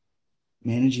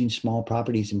 Managing small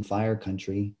properties in fire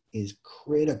country is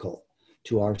critical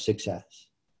to our success.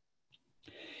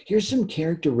 Here's some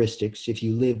characteristics if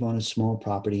you live on a small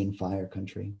property in fire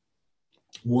country.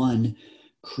 1,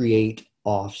 create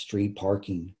off-street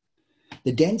parking.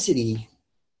 The density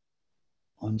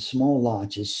on small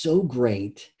lots is so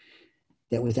great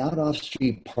that without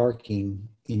off-street parking,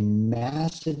 in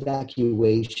mass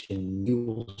evacuation, you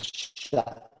will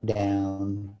shut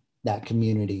down that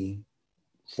community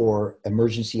for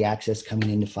emergency access coming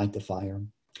in to fight the fire.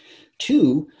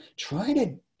 2, try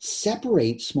to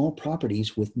separate small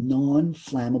properties with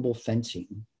non-flammable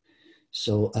fencing.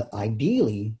 So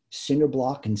ideally, cinder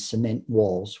block and cement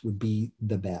walls would be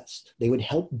the best. They would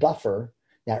help buffer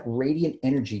that radiant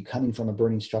energy coming from a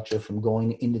burning structure from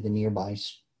going into the nearby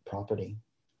property.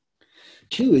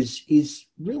 2 is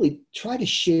really try to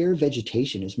share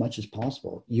vegetation as much as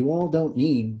possible. You all don't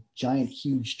need giant,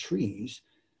 huge trees.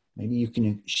 Maybe you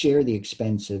can share the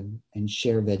expense and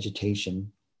share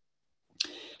vegetation.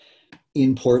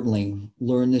 Importantly,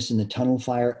 learn this in the tunnel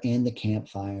fire and the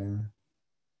campfire.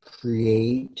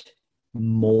 Create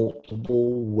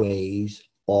multiple ways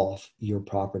off your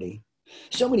property.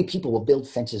 So many people will build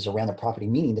fences around their property,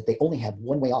 meaning that they only have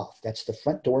one way off. That's the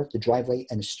front door, the driveway,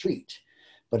 and the street.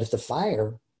 But if the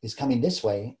fire is coming this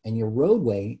way and your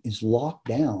roadway is locked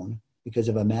down because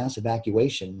of a mass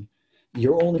evacuation,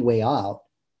 your only way out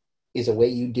is a way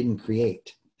you didn't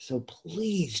create. So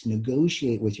please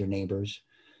negotiate with your neighbors.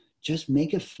 Just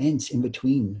make a fence in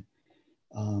between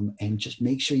and just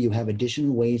make sure you have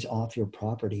additional ways off your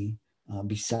property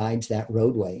besides that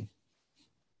roadway.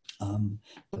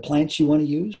 The plants you want to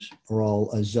use are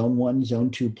all zone 1, zone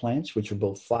 2 plants, which are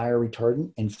both fire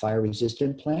retardant and fire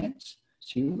resistant plants.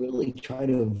 So you really try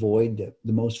to avoid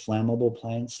the most flammable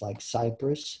plants like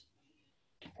cypress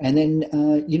And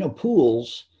then, you know,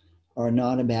 pools are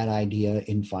not a bad idea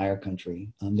in fire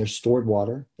country. They're stored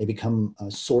water. They become a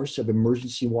source of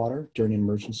emergency water during an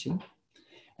emergency.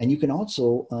 And you can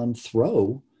also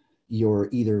throw your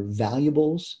either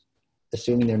valuables,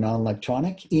 assuming they're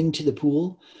non-electronic, into the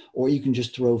pool, or you can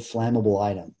just throw flammable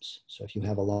items. So if you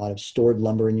have a lot of stored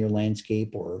lumber in your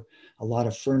landscape or a lot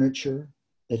of furniture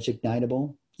that's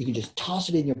ignitable, you can just toss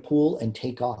it in your pool and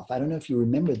take off. I don't know if you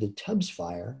remember the Tubbs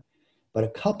fire, but a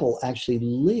couple actually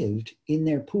lived in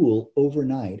their pool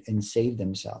overnight and saved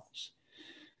themselves.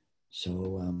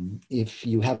 So if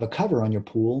you have a cover on your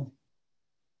pool,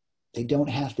 they don't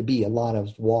have to be a lot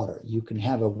of water. You can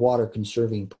have a water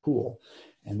conserving pool,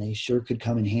 and they sure could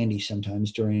come in handy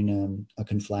sometimes during a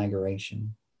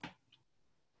conflagration.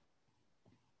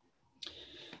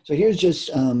 So here's just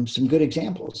some good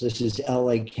examples. This is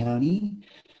LA County,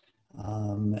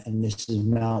 and this is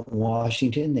Mount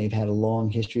Washington. They've had a long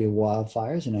history of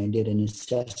wildfires, and I did an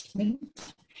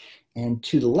assessment. And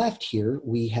to the left here,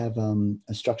 we have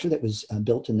a structure that was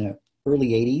built in the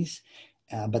early 80s,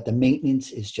 but the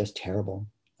maintenance is just terrible.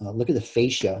 Look at the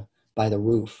fascia by the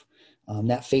roof.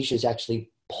 That fascia is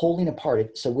actually pulling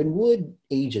apart. So when wood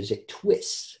ages, it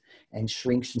twists and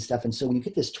shrinks and stuff. And so when you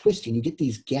get this twisting, you get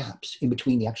these gaps in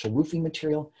between the actual roofing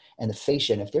material and the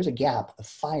fascia. And if there's a gap, a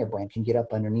firebrand can get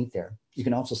up underneath there. You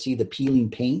can also see the peeling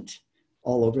paint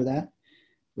all over that,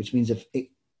 which means if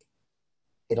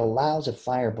it allows a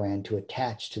firebrand to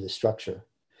attach to the structure.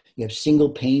 You have single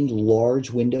paned large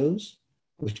windows,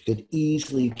 which could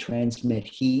easily transmit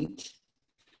heat.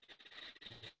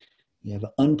 You have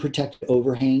unprotected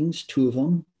overhangs, 2 of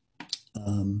them.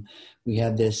 We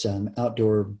have this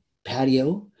outdoor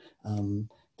patio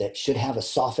that should have a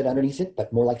soffit underneath it,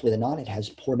 but more likely than not, it has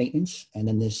poor maintenance. And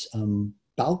then this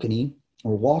balcony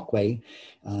or walkway,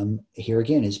 here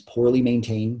again, is poorly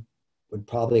maintained, would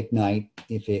probably ignite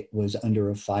if it was under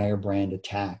a firebrand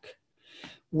attack.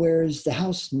 Whereas the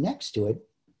house next to it,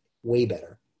 way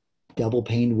better. Double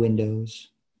paned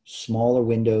windows, smaller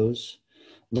windows.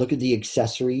 Look at the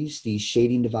accessories. These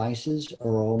shading devices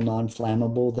are all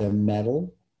non-flammable. They're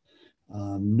metal,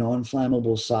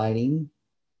 non-flammable siding.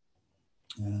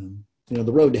 You know,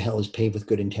 the road to hell is paved with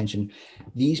good intention.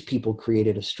 These people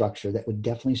created a structure that would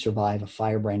definitely survive a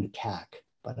firebrand attack,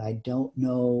 but I don't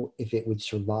know if it would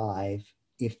survive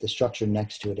if the structure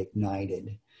next to it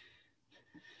ignited.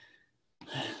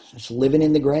 It's living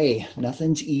in the gray.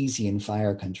 Nothing's easy in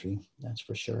fire country, that's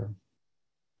for sure.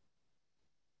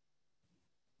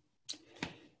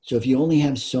 So if you only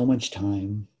have so much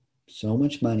time, so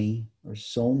much money, or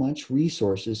so much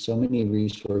resources, so many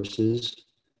resources,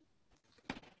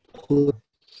 put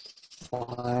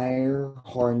fire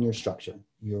harden your structure.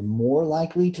 You're more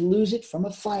likely to lose it from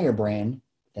a firebrand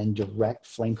than direct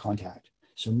flame contact.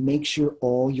 So make sure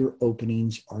all your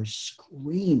openings are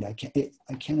screened.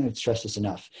 I cannot stress this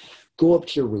enough. Go up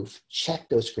to your roof, check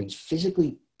those screens,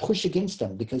 physically push against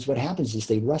them, because what happens is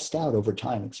they rust out over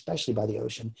time, especially by the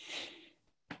ocean,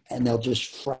 and they'll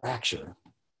just fracture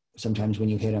sometimes when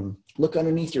you hit them. Look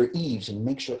underneath your eaves and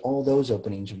make sure all those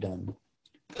openings are done.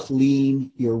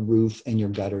 Clean your roof and your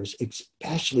gutters,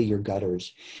 especially your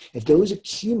gutters. If those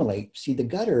accumulate, see, the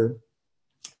gutter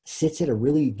sits at a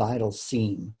really vital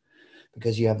seam,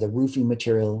 because you have the roofing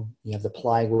material, you have the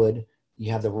plywood,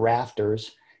 you have the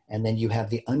rafters, and then you have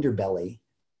the underbelly,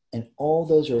 and all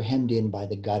those are hemmed in by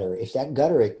the gutter. If that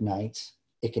gutter ignites,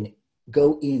 it can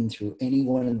go in through any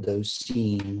one of those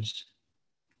seams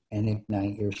and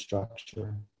ignite your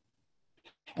structure.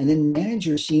 And then manage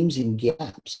your seams and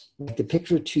gaps. Like the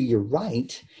picture to your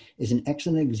right is an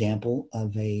excellent example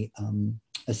of a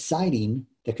siding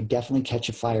that could definitely catch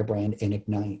a firebrand and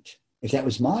ignite. If that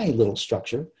was my little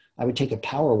structure, I would take a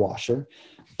power washer,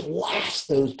 blast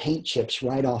those paint chips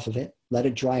right off of it, let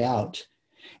it dry out,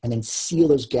 and then seal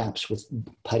those gaps with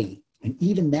putty. And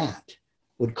even that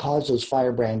would cause those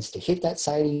firebrands to hit that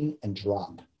siding and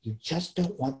drop. You just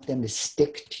don't want them to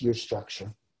stick to your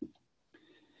structure.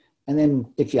 And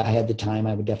then if I had the time,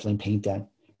 I would definitely paint that.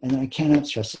 And then I cannot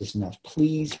stress this enough.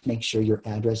 Please make sure your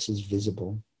address is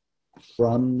visible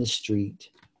from the street.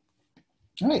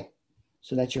 All right,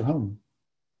 so that's your home.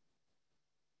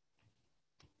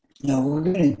 Now we're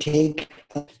going to take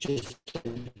just a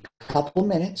couple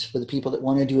minutes for the people that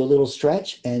want to do a little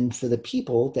stretch and for the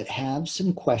people that have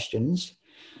some questions.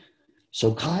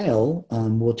 So Kyle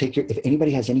will take if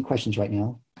anybody has any questions right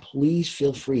now, please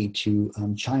feel free to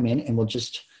chime in, and we'll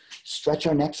just stretch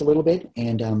our necks a little bit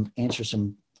and answer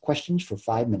some questions for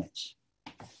 5 minutes.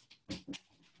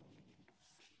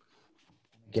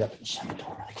 Get up and shut the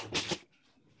door really quick.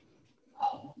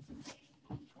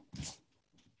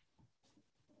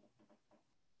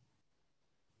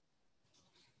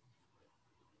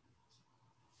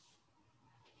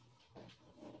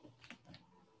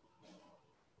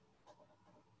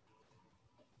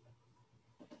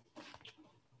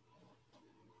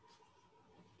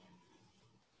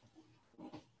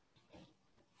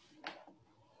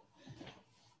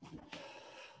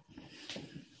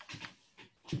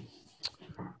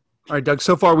 All right, Doug,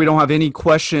 so far we don't have any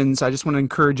questions. I just want to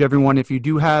encourage everyone, if you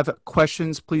do have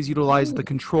questions, please utilize the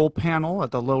control panel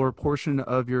at the lower portion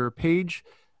of your page.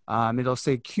 It'll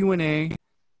say Q&A.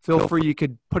 Feel free, you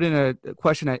could put in a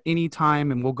question at any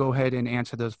time and we'll go ahead and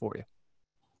answer those for you.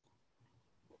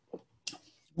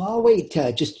 Well, I'll wait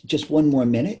just one more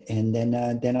minute and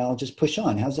then I'll just push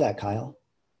on. How's that, Kyle?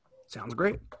 Sounds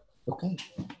great. Okay.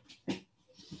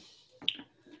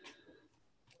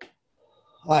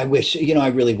 I wish, I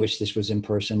really wish this was in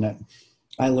person.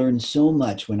 I learned so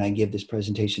much when I give this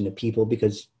presentation to people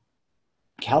because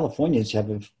Californians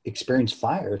have experienced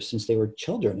fire since they were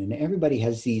children, and everybody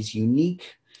has these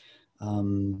unique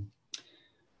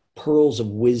pearls of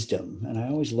wisdom. And I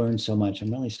always learn so much. I'm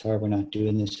really sorry we're not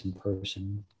doing this in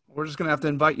person. We're just going to have to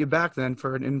invite you back then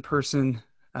for an in-person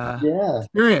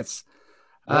experience.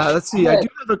 Let's see. I do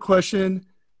have a question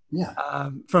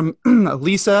from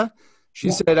Lisa. She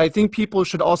said, I think people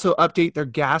should also update their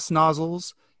gas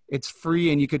nozzles. It's free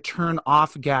and you could turn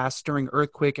off gas during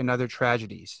earthquake and other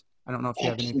tragedies. I don't know if you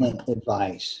have anything.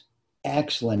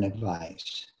 Excellent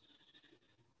advice.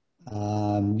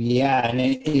 And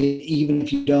even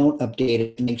if you don't update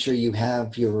it, make sure you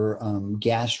have your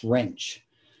gas wrench,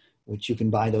 which you can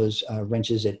buy those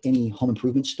wrenches at any home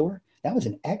improvement store. That was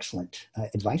an excellent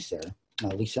advice there,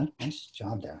 Lisa. Nice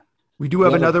job there. We do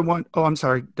have another one. Oh, I'm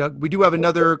sorry, Doug. We do have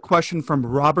another question from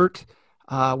Robert.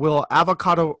 Will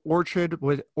avocado orchard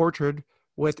with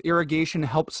irrigation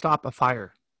help stop a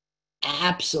fire?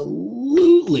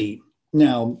 Absolutely.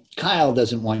 Now, Kyle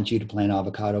doesn't want you to plant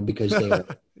avocado because they are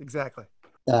exactly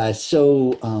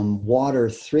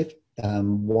water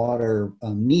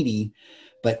needy,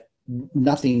 but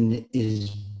nothing is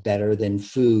better than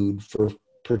food for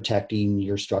protecting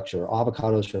your structure.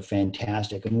 Avocados are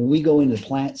fantastic. And when we go into the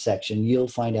plant section, you'll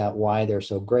find out why they're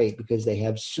so great, because they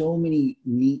have so many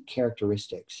neat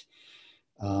characteristics.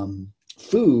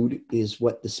 Food is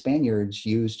what the Spaniards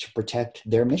used to protect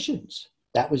their missions.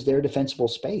 That was their defensible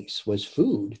space, was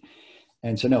food.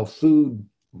 And so no, food,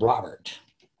 Robert.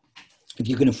 If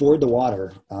you can afford the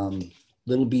water,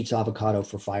 little beets avocado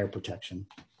for fire protection.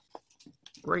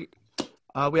 Great.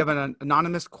 We have an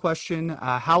anonymous question.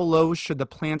 How low should the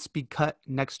plants be cut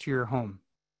next to your home?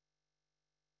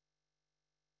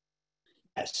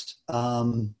 Yes.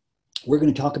 We're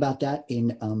going to talk about that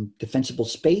in defensible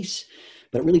space,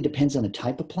 but it really depends on the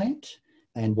type of plant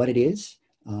and what it is.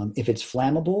 If it's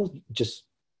flammable, just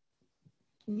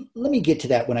let me get to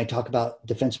that when I talk about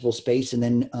defensible space. And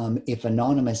then if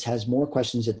Anonymous has more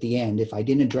questions at the end, if I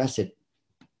didn't address it,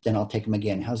 then I'll take them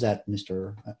again. How's that,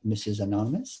 Mrs.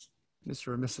 Anonymous? Mr.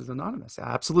 or Mrs. Anonymous.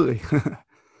 Absolutely.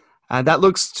 That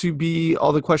looks to be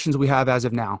all the questions we have as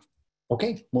of now.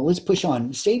 Okay, well, let's push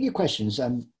on. Save your questions.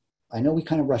 I know we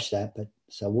kind of rushed that, but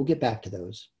so we'll get back to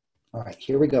those. All right,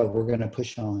 here we go. We're going to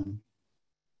push on.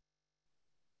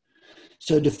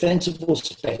 So defensible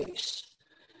space.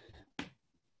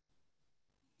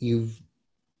 You've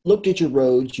looked at your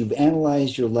roads. You've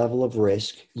analyzed your level of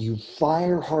risk. You've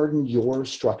fire hardened your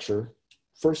structure.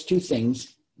 First two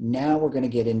things. Now we're going to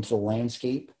get into the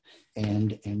landscape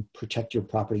and protect your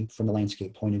property from the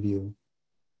landscape point of view.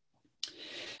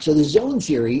 So the zone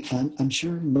theory, I'm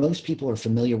sure most people are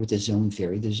familiar with the zone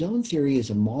theory. The zone theory is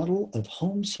a model of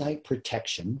home site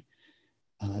protection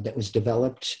that was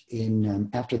developed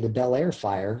after the Bel Air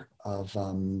fire of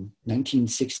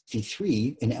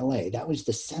 1963 in LA. That was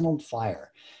the Sentinel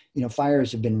fire.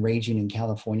 Fires have been raging in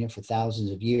California for thousands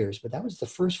of years, but that was the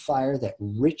first fire that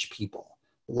rich people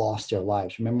lost their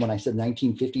lives. Remember when I said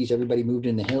 1950s, everybody moved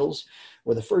in the hills?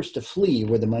 Were the first to flee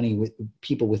were the money with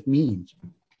people with means.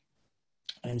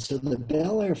 And so the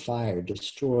Bel Air fire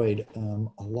destroyed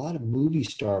a lot of movie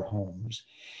star homes.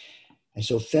 And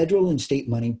so federal and state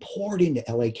money poured into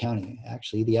LA County,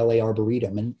 actually the LA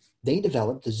Arboretum, and they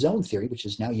developed the zone theory, which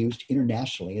is now used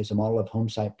internationally as a model of home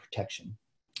site protection.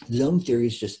 Zone theory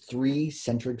is just 3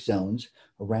 centric zones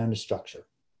around a structure.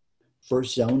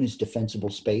 First zone is defensible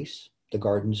space, the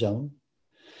garden zone.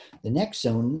 The next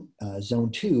zone,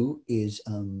 zone 2, is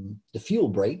the fuel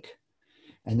break.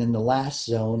 And then the last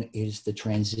zone is the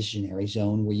transitionary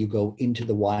zone, where you go into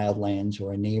the wildlands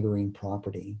or a neighboring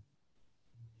property.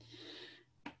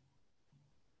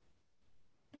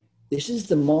 This is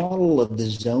the model of the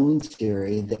zone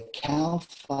theory that CAL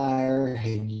FIRE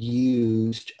had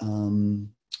used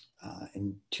in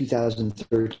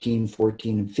 2013,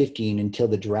 14, and 15 until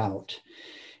the drought.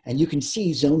 And you can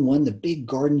see zone 1, the big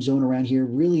garden zone around here,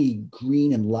 really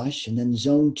green and lush. And then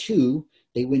zone 2,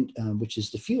 they went, which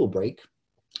is the fuel break,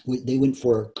 they went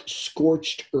for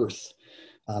scorched earth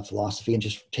philosophy and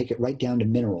just take it right down to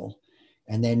mineral.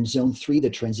 And then zone 3,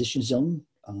 the transition zone,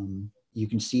 you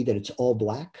can see that it's all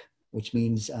black. which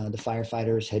means the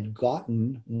firefighters had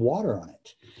gotten water on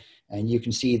it. And you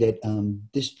can see that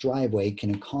this driveway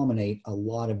can accommodate a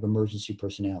lot of emergency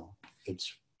personnel.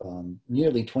 It's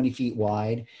nearly 20 feet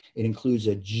wide. It includes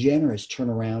a generous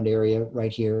turnaround area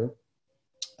right here.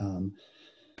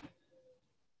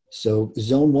 So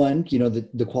zone 1, you know,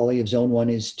 the quality of zone 1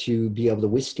 is to be able to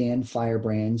withstand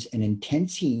firebrands and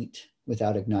intense heat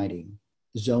without igniting.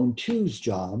 Zone 2's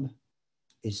job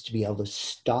is to be able to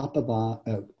stop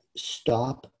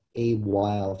a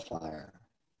wildfire.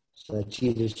 So that's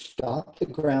either stop the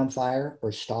ground fire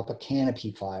or stop a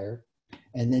canopy fire.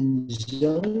 And then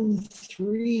zone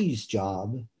 3's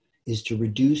job is to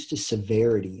reduce the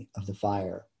severity of the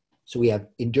fire. So we have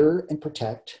endure and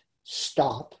protect,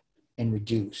 stop, and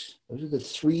reduce. Those are the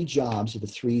 3 jobs of the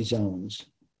 3 zones.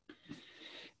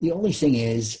 The only thing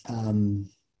is,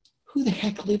 who the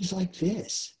heck lives like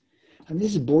this? I mean,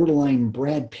 this is borderline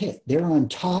Brad Pitt. They're on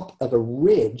top of a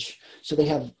ridge, so they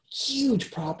have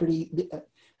huge property.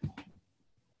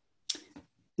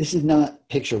 This is not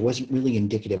picture, wasn't really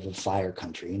indicative of fire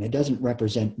country, and it doesn't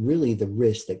represent really the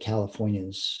risk that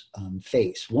Californians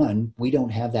face. 1, we don't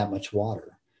have that much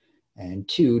water. And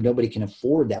 2, nobody can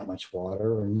afford that much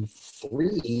water. And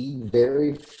 3,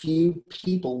 very few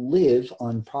people live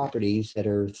on properties that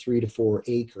are 3 to 4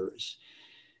 acres.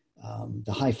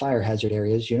 The high fire hazard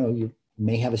areas, you know, you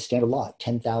may have a standard lot,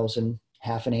 10,000,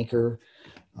 half an acre.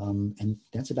 And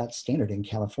that's about standard in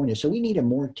California. So we need a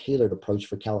more tailored approach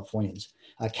for Californians.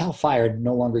 Cal Fire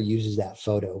no longer uses that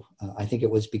photo. I think it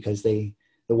was because the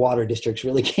water districts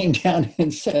really came down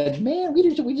and said, man,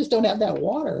 we just don't have that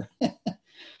water.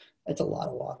 That's a lot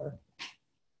of water.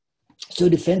 So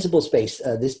defensible space,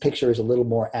 this picture is a little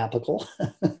more applicable.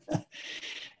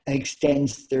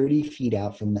 Extends 30 feet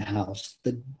out from the house.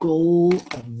 The goal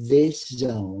of this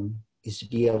zone is to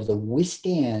be able to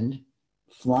withstand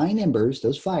flying embers,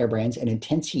 those firebrands, and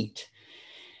intense heat.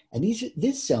 And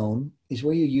this zone is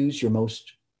where you use your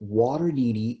most water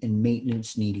needy and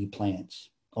maintenance needy plants.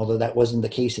 Although that wasn't the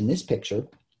case in this picture.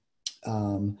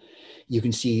 You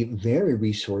can see very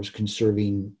resource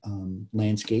conserving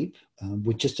landscape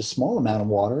with just a small amount of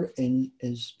water. And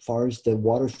as far as the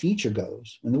water feature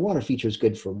goes, and the water feature is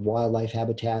good for wildlife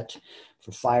habitat,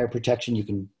 for fire protection. You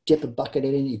can dip a bucket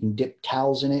in it, you can dip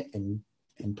towels in it and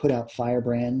put out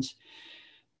firebrands.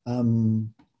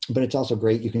 But it's also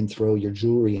great. You can throw your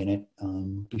jewelry in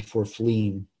it before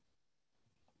fleeing.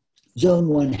 Zone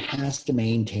 1 has to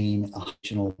maintain a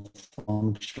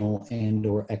functional and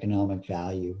or economic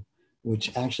value,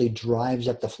 which actually drives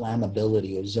up the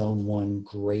flammability of zone 1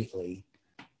 greatly.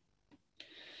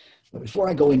 But before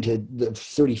I go into the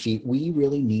 30 feet, we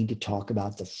really need to talk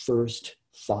about the first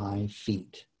 5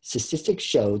 feet. Statistics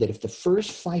show that if the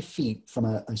first 5 feet from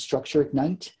a structure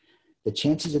ignite, the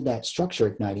chances of that structure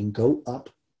igniting go up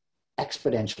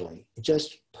exponentially. It's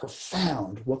just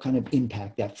profound what kind of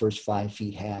impact that first 5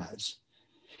 feet has.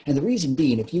 And the reason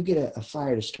being, if you get a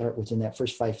fire to start within that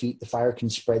first 5 feet, the fire can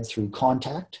spread through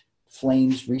contact,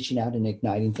 flames reaching out and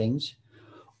igniting things,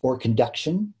 or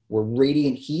conduction, where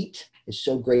radiant heat is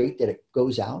so great that it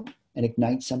goes out and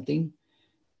ignites something,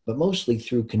 but mostly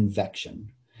through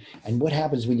convection. And what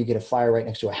happens when you get a fire right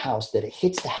next to a house, that it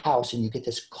hits the house and you get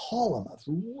this column of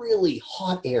really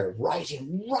hot air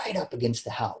rising right up against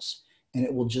the house, and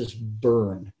it will just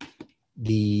burn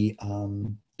the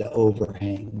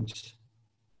overhangs.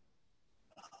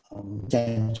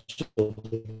 Essential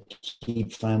to keep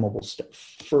flammable stuff.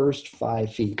 First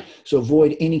 5 feet. So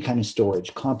avoid any kind of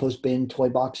storage, compost bin, toy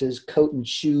boxes, coat and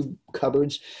shoe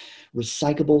cupboards,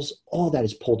 recyclables, all that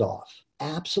is pulled off.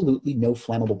 Absolutely no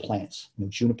flammable plants, no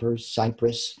junipers,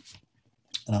 cypress,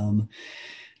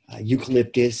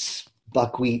 eucalyptus,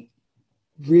 buckwheat.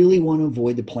 Really want to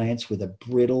avoid the plants with a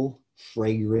brittle,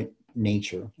 fragrant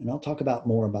nature. And I'll talk about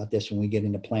more about this when we get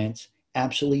into plants.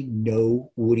 Absolutely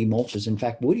no woody mulches. In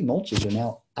fact, woody mulches are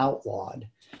now outlawed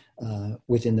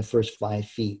within the first 5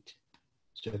 feet.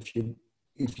 So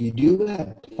if you do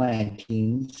have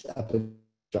plantings up a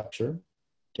structure,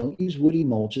 don't use woody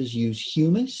mulches. Use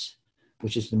humus,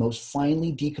 which is the most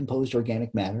finely decomposed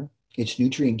organic matter. It's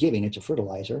nutrient giving, it's a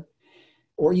fertilizer.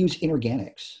 Or use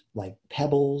inorganics like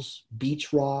pebbles,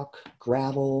 beach rock,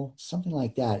 gravel, something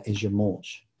like that as your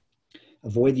mulch.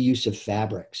 Avoid the use of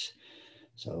fabrics.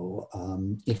 So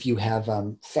if you have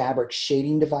fabric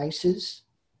shading devices,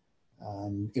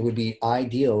 it would be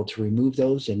ideal to remove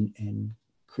those and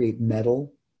create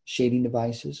metal shading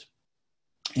devices.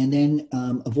 And then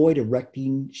avoid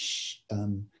erecting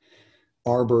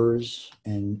arbors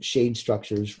and shade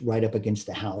structures right up against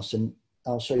the house. And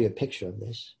I'll show you a picture of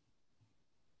this.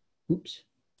 Oops.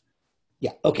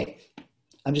 Yeah, okay.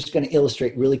 I'm just going to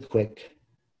illustrate really quick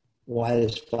why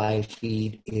this 5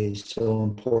 feet is so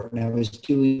important. I was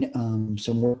doing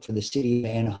some work for the city of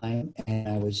Anaheim, and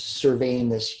I was surveying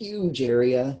this huge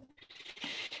area,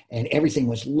 and everything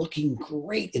was looking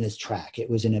great in this track. It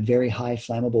was in a very high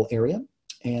flammable area.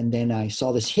 And then I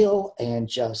saw this hill and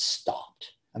just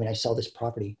stopped. I mean, I saw this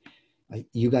property.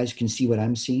 You guys can see what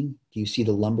I'm seeing. Do you see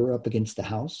the lumber up against the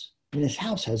house? And this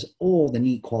house has all the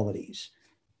neat qualities.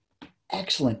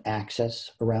 Excellent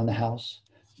access around the house,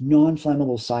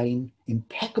 non-flammable siding,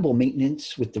 impeccable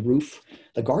maintenance with the roof.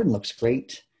 The garden looks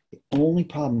great. The only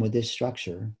problem with this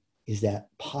structure is that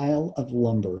pile of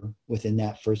lumber within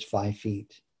that first 5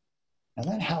 feet. Now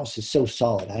that house is so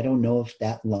solid, I don't know if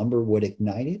that lumber would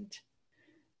ignite it,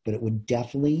 but it would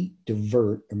definitely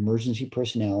divert emergency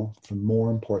personnel from more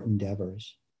important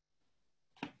endeavors.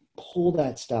 Pull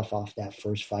that stuff off that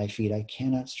first 5 feet. I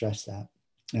cannot stress that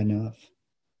enough.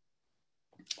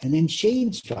 And then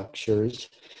shade structures.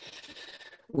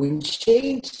 When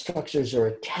shade structures are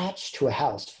attached to a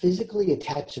house, physically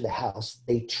attached to the house,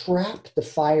 they trap the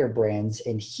firebrands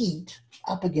and heat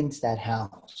up against that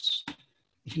house.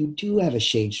 If you do have a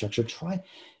shade structure, try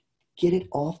get it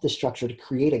off the structure to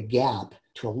create a gap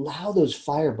to allow those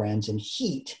firebrands and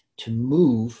heat to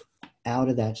move out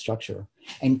of that structure.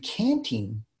 And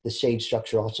canting the shade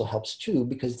structure also helps too,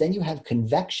 because then you have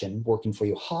convection working for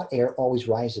you. Hot air always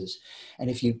rises. And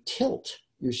if you tilt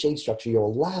your shade structure, you'll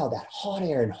allow that hot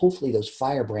air and hopefully those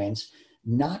firebrands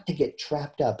not to get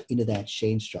trapped up into that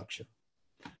shade structure.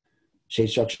 Shade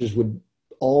structures would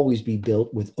always be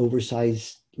built with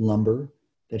oversized lumber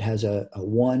that has a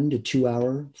 1 to 2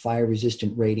 hour fire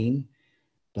resistant rating,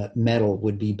 but metal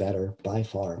would be better by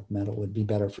far. Metal would be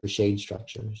better for shade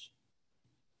structures.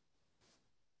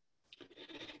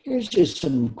 Here's just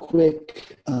some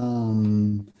quick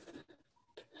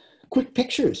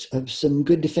pictures of some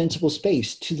good defensible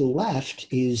space. To the left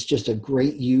is just a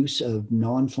great use of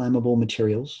non-flammable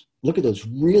materials. Look at those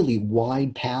really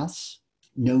wide paths,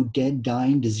 no dead,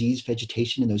 dying, diseased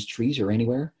vegetation in those trees or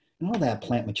anywhere. And all that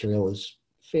plant material is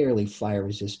fairly fire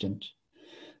resistant.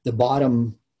 The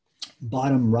bottom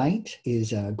right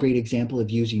is a great example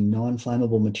of using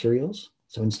non-flammable materials.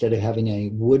 So instead of having a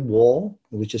wood wall,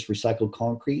 it was just recycled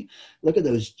concrete. Look at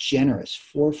those generous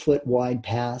 4-foot wide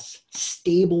paths,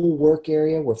 stable work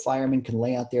area where firemen can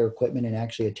lay out their equipment and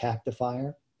actually attack the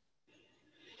fire.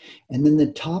 And then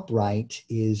the top right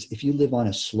is if you live on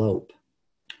a slope,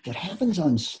 what happens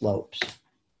on slopes?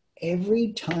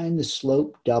 Every time the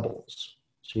slope doubles,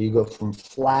 so you go from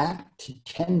flat to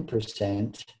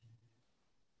 10%,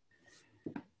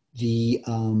 the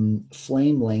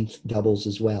flame length doubles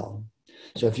as well.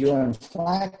 So if you're on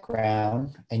flat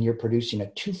ground and you're producing a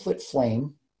 2-foot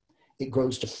flame, it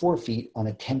grows to 4 feet on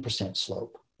a 10%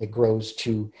 slope. It grows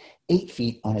to 8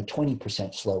 feet on a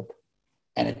 20% slope.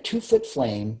 And a 2-foot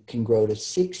flame can grow to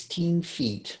 16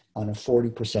 feet on a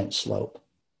 40% slope.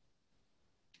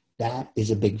 That is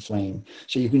a big flame.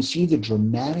 So you can see the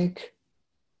dramatic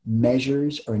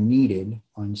measures are needed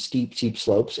on steep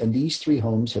slopes. And these 3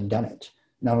 homes have done it.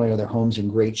 Not only are their homes in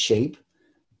great shape,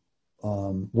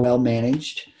 well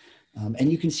managed,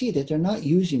 and you can see that they're not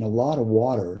using a lot of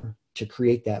water to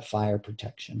create that fire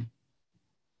protection.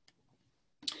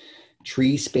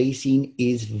 Tree spacing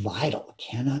is vital.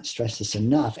 Cannot stress this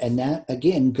enough. And that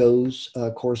again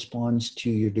corresponds to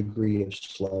your degree of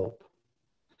slope.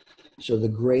 So the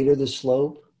greater the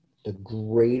slope, the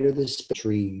greater the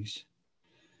trees.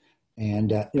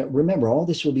 And remember, all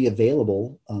this will be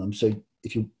available. So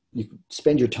if you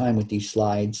spend your time with these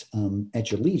slides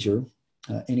at your leisure,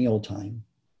 any old time.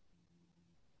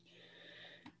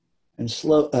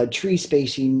 And tree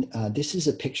spacing, this is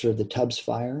a picture of the Tubbs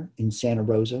fire in Santa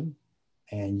Rosa.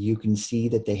 And you can see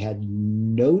that they had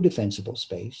no defensible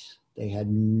space. They had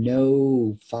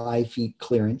no 5 feet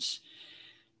clearance.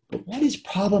 But what is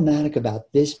problematic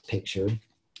about this picture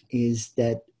is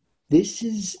that this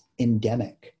is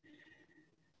endemic.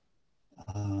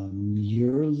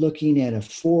 You're looking at a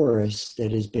forest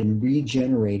that has been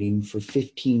regenerating for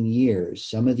 15 years.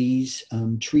 Some of these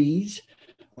trees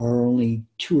are only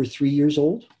 2 or 3 years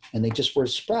old, and they just were a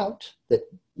sprout that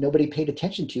nobody paid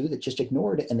attention to, that just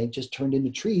ignored it, and they just turned into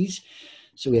trees.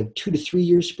 So we have 2 to 3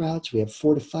 year sprouts, we have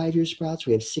 4 to 5 year sprouts,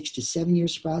 we have 6 to 7 year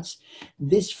sprouts.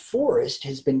 This forest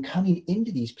has been coming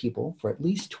into these people for at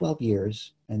least 12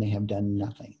 years, and they have done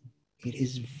nothing. It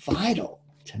is vital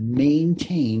to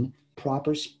maintain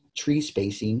proper tree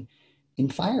spacing in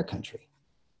fire country.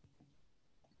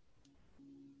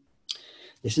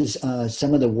 This is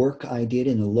some of the work I did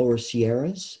in the lower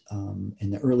Sierras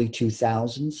in the early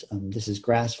 2000s. This is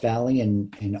Grass Valley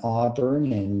and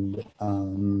Auburn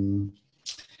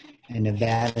and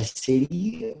Nevada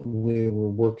City. We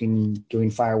were doing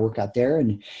firework out there.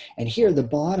 And here, the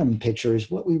bottom picture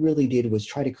is what we really did was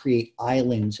try to create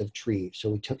islands of trees. So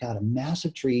we took out a mass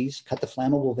of trees, cut the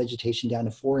flammable vegetation down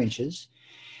to 4 inches,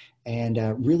 and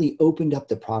really opened up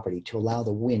the property to allow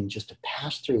the wind just to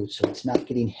pass through so it's not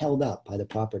getting held up by the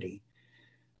property.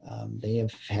 They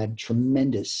have had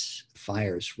tremendous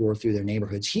fires roar through their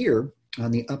neighborhoods. Here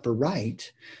on the upper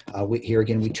right, here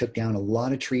again, we took down a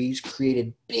lot of trees,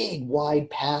 created big wide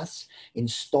paths,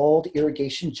 installed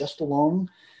irrigation just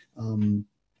along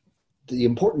the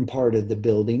important part of the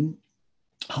building.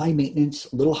 High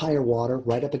maintenance, a little higher water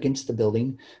right up against the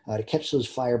building to catch those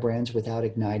firebrands without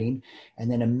igniting.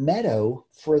 And then a meadow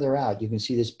further out. You can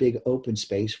see this big open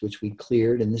space, which we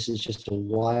cleared. And this is just a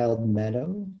wild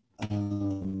meadow.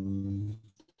 And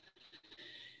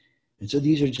so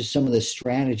these are just some of the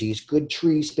strategies: good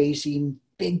tree spacing,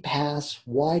 big paths,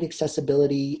 wide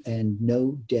accessibility, and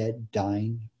no dead,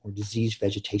 dying, or diseased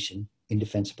vegetation in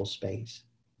defensible space.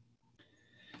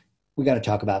 We got to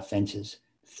talk about fences.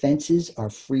 Fences are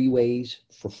freeways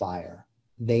for fire.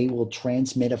 They will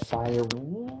transmit a fire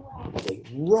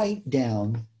right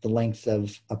down the length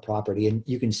of a property. And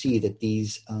you can see that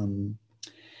these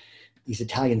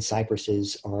Italian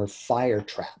cypresses are fire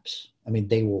traps. I mean,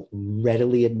 they will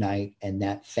readily ignite, and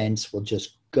that fence will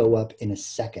just go up in a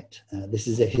second. This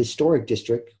is a historic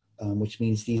district, which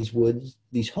means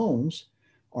these homes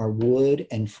are wood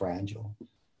and fragile.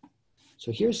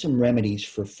 So here's some remedies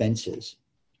for fences.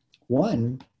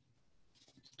 One,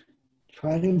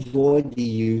 try to avoid the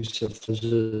use of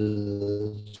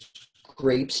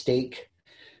grape stake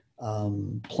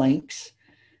planks.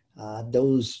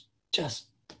 Those just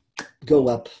go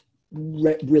up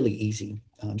really easy.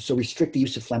 So restrict the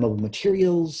use of flammable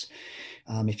materials.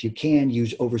 If you can,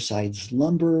 use oversized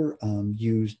lumber,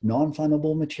 use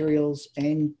non-flammable materials,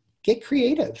 and get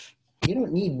creative. You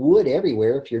don't need wood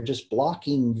everywhere. If you're just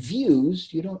blocking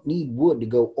views, you don't need wood to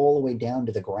go all the way down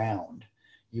to the ground.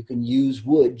 You can use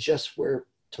wood just where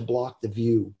to block the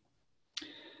view.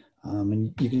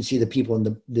 And you can see the people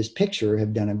in this picture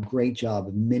have done a great job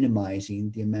of minimizing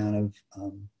the amount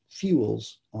of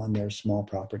fuels on their small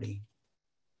property.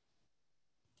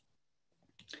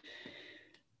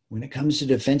 When it comes to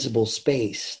defensible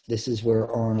space, this is where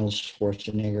Arnold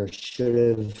Schwarzenegger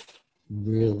should have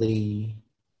really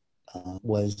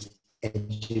was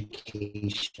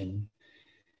education.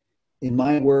 In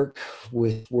my works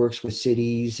with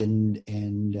cities and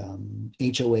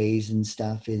HOAs and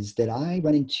stuff, is that I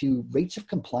run into rates of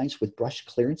compliance with brush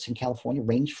clearance in California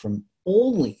range from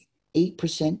only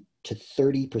 8% to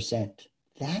 30%.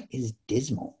 That is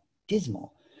dismal.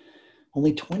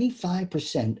 Only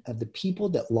 25% of the people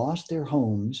that lost their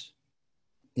homes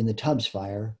in the Tubbs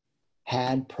fire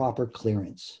had proper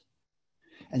clearance.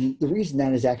 And the reason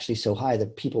that is actually so high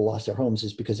that people lost their homes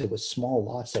is because it was small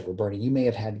lots that were burning. You may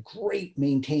have had great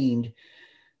maintained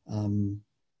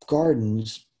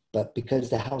gardens, but because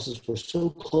the houses were so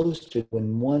close to,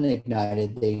 when one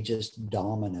ignited, they just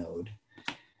dominoed.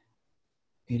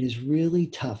 It is really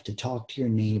tough to talk to your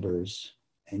neighbors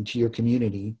and to your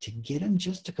community to get them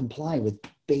just to comply with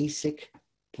basic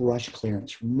brush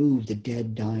clearance, remove the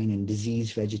dead, dying, and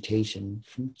diseased vegetation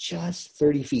from just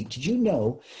 30 feet. Did you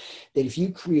know that if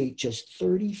you create just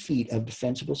 30 feet of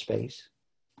defensible space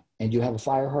and you have a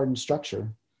fire-hardened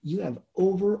structure, you have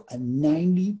over a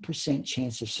 90%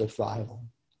 chance of survival?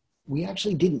 We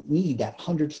actually didn't need that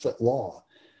 100-foot law.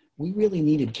 We really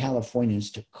needed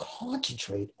Californians to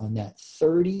concentrate on that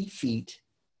 30 feet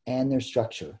and their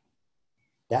structure.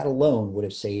 That alone would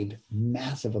have saved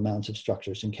massive amounts of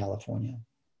structures in California.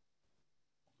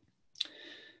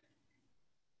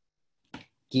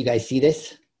 Do you guys see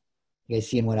this? You guys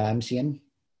seeing what I'm seeing?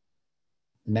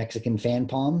 The Mexican fan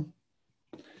palm.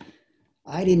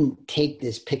 I didn't take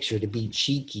this picture to be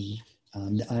cheeky.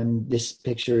 This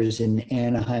picture is in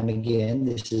Anaheim again.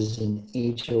 This is an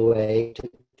HOA.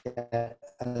 Took that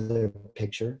other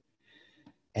picture.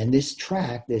 And this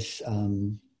tract, this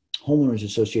homeowners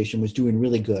association was doing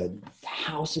really good. The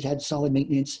house had solid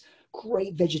maintenance,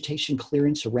 great vegetation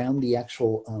clearance around the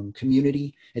actual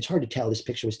community. It's hard to tell. This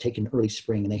picture was taken early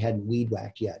spring and they hadn't weed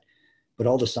whacked yet, but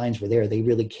all the signs were there. They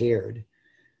really cared.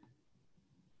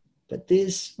 But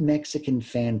this Mexican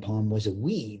fan palm was a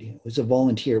weed. It was a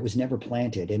volunteer. It was never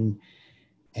planted. And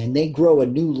they grow a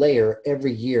new layer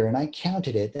every year. And I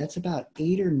counted it. That's about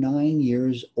 8 or 9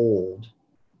 years old.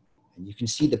 And you can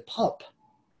see the pup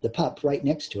right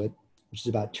next to it, which is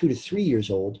about 2 to 3 years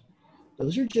old.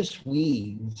 Those are just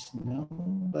weeds.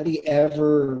 Nobody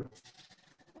ever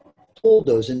pulled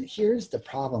those. And here's the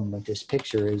problem with this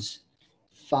picture is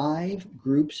 5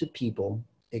 groups of people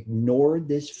ignored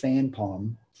this fan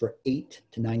palm for 8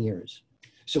 to 9 years.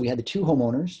 So we had the 2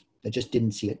 homeowners that just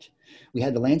didn't see it. We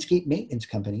had the landscape maintenance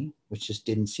company, which just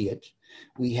didn't see it.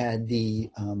 We had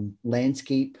the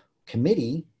landscape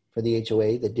committee for the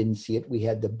HOA that didn't see it. We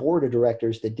had the board of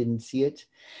directors that didn't see it.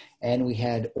 And we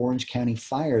had Orange County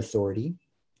Fire Authority,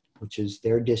 which is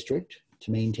their district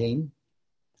to maintain,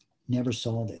 never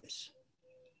saw this.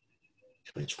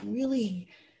 So it's really,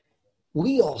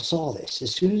 we all saw this.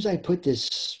 As soon as I put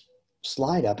this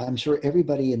slide up, I'm sure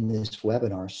everybody in this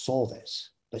webinar saw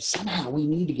this. But somehow we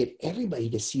need to get everybody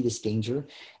to see this danger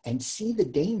and see the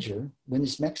danger when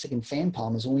this Mexican fan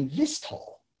palm is only this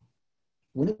tall.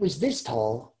 When it was this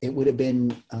tall, it would have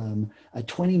been a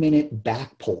 20-minute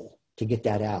back pull to get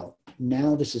that out.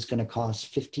 Now this is going to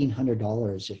cost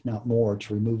 $1,500, if not more,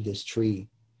 to remove this tree.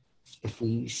 If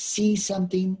we see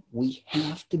something, we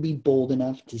have to be bold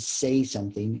enough to say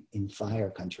something in fire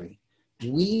country.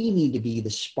 We need to be the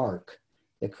spark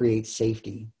that creates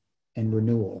safety and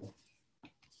renewal.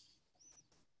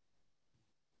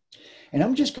 And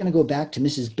I'm just going to go back to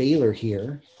Mrs. Baylor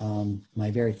here,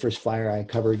 my very first fire I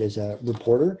covered as a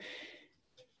reporter.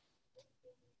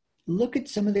 Look at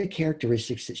some of the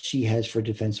characteristics that she has for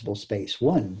defensible space.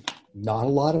 1, not a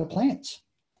lot of plants.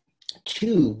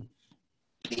 2,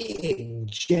 big,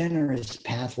 generous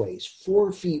pathways,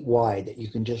 4 feet wide that you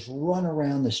can just run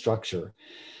around the structure.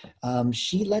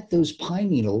 She let those pine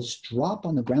needles drop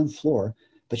on the ground floor,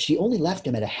 but she only left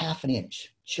them at a ½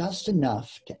 inch, just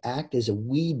enough to act as a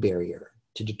weed barrier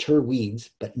to deter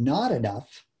weeds, but not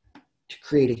enough to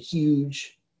create a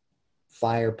huge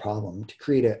fire problem, to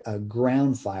create a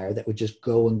ground fire that would just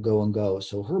go and go and go.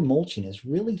 So her mulching is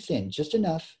really thin, just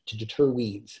enough to deter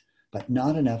weeds, but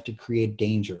not enough to create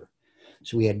danger.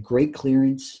 So we had great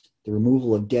clearance, the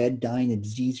removal of dead, dying, and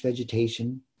diseased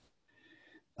vegetation.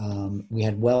 We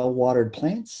had well-watered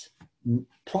plants,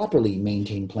 properly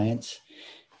maintained plants,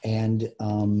 and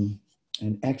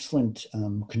an excellent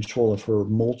control of her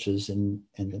mulches and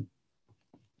the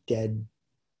dead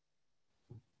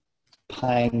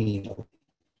pine needle.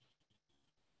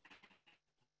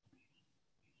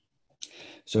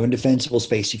 So in defensible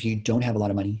space, if you don't have a lot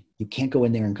of money, you can't go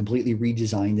in there and completely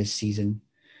redesign this season.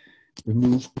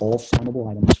 Remove all flammable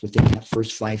items within that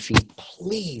first 5 feet.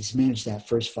 Please manage that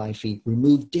first 5 feet.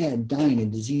 Remove dead, dying,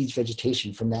 and diseased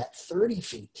vegetation from that 30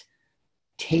 feet.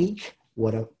 Take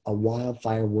what a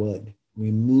wildfire would.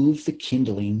 Remove the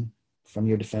kindling from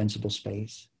your defensible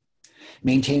space.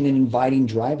 Maintain an inviting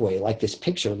driveway like this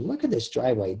picture. Look at this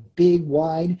driveway, big,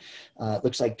 wide,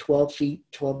 looks like 12 feet,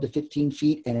 12 to 15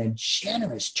 feet, and a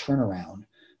generous turnaround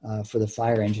for the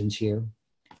fire engines here.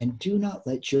 And do not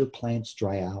let your plants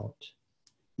dry out.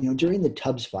 You know, during the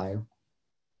Tubbs fire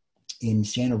in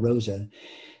Santa Rosa,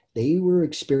 they were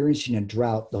experiencing a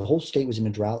drought. The whole state was in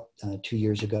a drought 2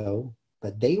 years ago,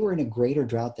 but they were in a greater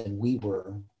drought than we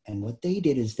were. And what they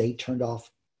did is they turned off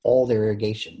all their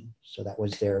irrigation. So that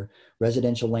was their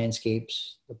residential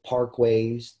landscapes, the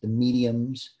parkways, the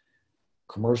mediums,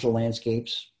 commercial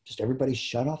landscapes, just everybody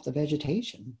shut off the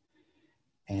vegetation.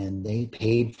 And they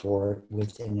paid for it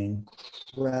with an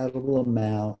incredible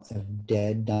amount of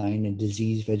dead, dying, and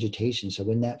diseased vegetation. So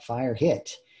when that fire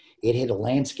hit, it hit a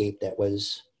landscape that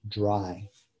was dry.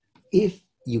 If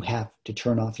you have to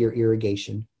turn off your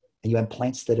irrigation and you have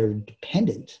plants that are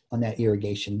dependent on that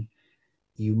irrigation,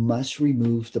 you must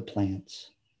remove the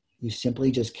plants. You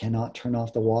simply just cannot turn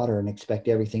off the water and expect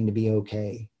everything to be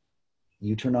okay.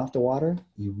 You turn off the water,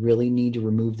 you really need to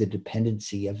remove the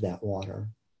dependency of that water.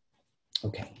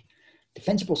 Okay,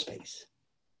 defensible space.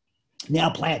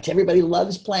 Now plants. Everybody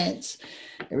loves plants.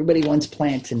 Everybody wants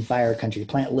plants in fire country.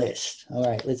 Plant list. All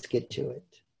right, let's get to it.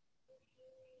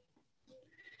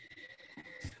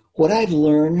 What I've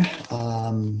learned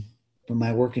from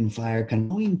my work in fire country,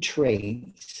 knowing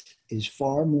trades is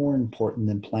far more important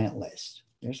than plant lists.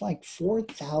 There's like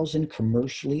 4,000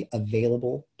 commercially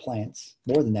available plants,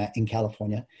 more than that in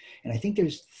California. And I think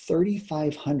there's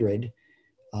 3,500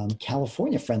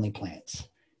 California-friendly plants.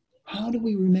 How do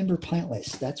we remember plant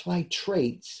lists? That's why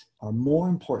traits are more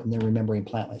important than remembering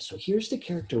plant lists. So here's the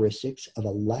characteristics of a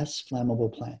less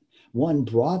flammable plant. 1,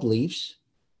 broadleafs,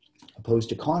 opposed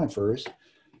to conifers,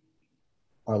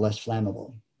 are less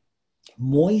flammable.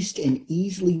 Moist and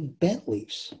easily bent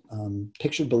leaves.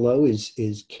 Pictured below is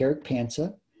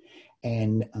Carrickpansa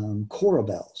and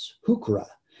corabels, heuchera.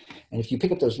 And if you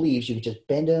pick up those leaves, you can just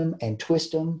bend them and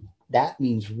twist them. That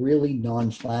means really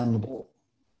non-flammable.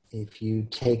 If you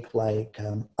take like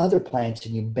other plants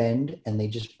and you bend and they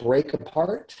just break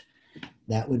apart,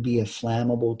 that would be a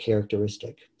flammable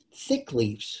characteristic. Thick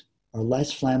leaves are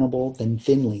less flammable than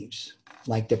thin leaves.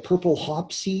 Like the purple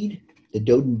hop seed, the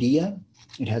Dodendea,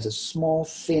 It has a small,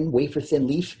 thin, wafer-thin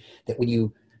leaf that when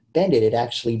you bend it, it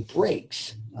actually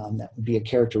breaks. That would be a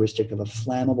characteristic of a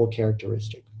flammable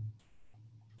characteristic.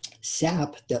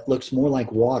 Sap that looks more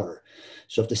like water.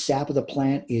 So if the sap of the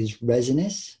plant is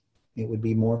resinous, it would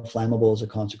be more flammable as a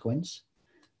consequence.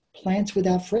 Plants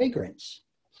without fragrance.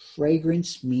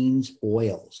 Fragrance means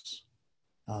oils.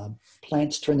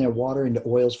 Plants turn their water into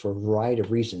oils for a variety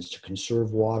of reasons: to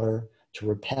conserve water, to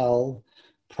repel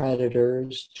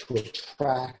predators, to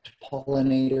attract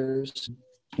pollinators.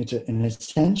 It's an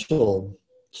essential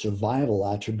survival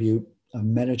attribute of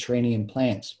Mediterranean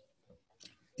plants.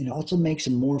 It also makes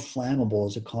them more flammable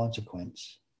as a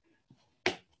consequence.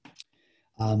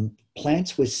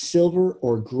 Plants with silver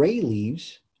or gray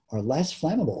leaves are less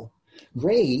flammable.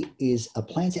 Gray is a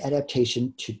plant's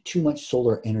adaptation to too much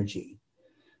solar energy.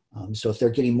 So if they're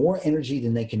getting more energy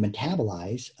than they can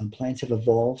metabolize, plants have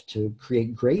evolved to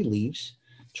create gray leaves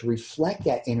to reflect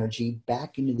that energy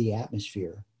back into the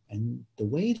atmosphere. And the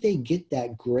way they get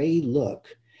that gray look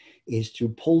is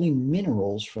through pulling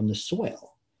minerals from the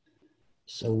soil.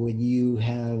 So when you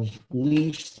have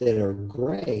leaves that are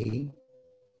gray,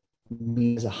 it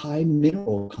means a high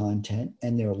mineral content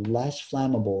and they're less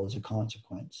flammable as a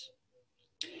consequence.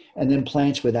 And then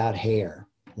plants without hair,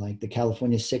 like the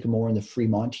California sycamore and the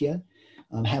Fremontia,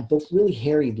 have both really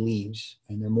hairy leaves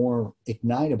and they're more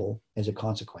ignitable as a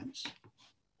consequence.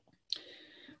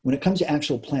 When it comes to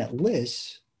actual plant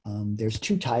lists, there's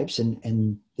two types,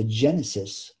 and the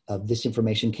genesis of this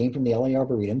information came from the LA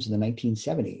Arboretums in the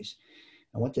 1970s.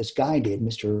 And what this guy did,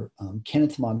 Mr.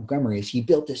 Kenneth Montgomery, is he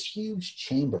built this huge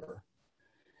chamber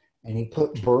and he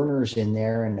put burners in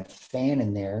there and a fan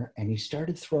in there, and he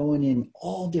started throwing in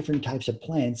all different types of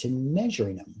plants and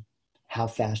measuring them. How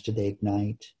fast did they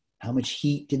ignite? How much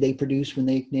heat did they produce when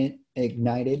they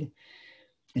ignited?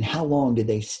 And how long did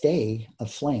they stay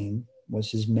aflame was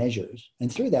his measures.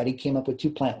 And through that, he came up with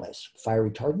two plant lists: fire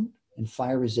retardant and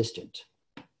fire resistant.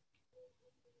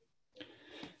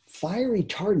 Fire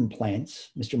retardant plants,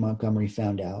 Mr. Montgomery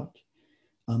found out,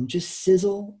 just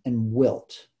sizzle and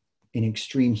wilt in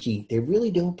extreme heat. They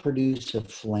really don't produce a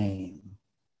flame.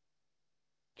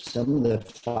 Some of the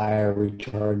fire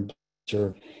retardant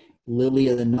are lily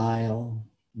of the Nile,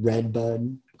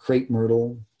 redbud, crepe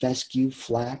myrtle, fescue,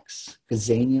 flax,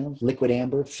 gazania, liquid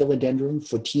amber, philodendron,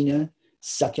 photina,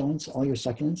 succulents, all your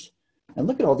succulents. And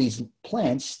look at all these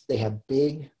plants. They have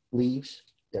big leaves.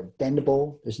 They're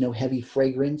bendable. There's no heavy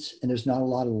fragrance, and there's not a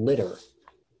lot of litter.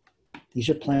 These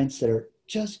are plants that are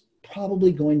just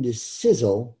probably going to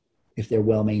sizzle if they're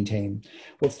well maintained.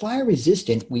 Well, fire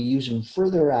resistant, we use them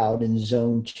further out in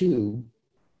zone 2.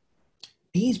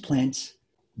 These plants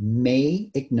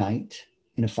may ignite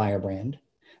in a firebrand,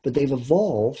 but they've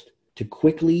evolved to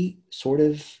quickly sort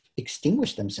of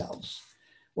extinguish themselves.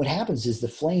 What happens is the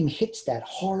flame hits that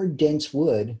hard, dense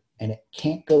wood and it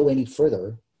can't go any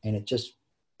further, and it just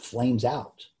flames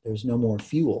out. There's no more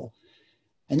fuel.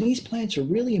 And these plants are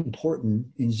really important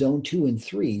in zone 2 and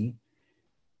 3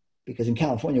 because in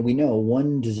California, we know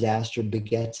one disaster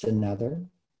begets another,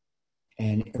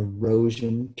 and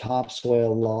erosion,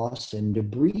 topsoil loss, and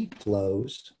debris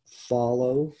flows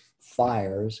follow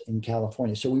fires in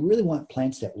California. So we really want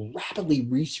plants that rapidly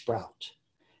resprout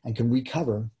and can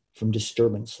recover from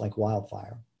disturbance like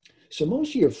wildfire. So most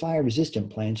of your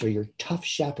fire-resistant plants are your tough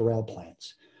chaparral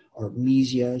plants.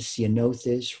 Artemisia,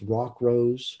 ceanothus, rock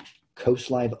rose,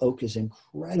 coast live oak is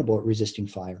incredible at resisting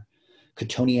fire.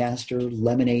 Cotoneaster,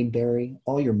 lemonade berry,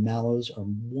 all your mallows are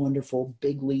wonderful,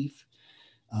 big leaf.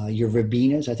 Your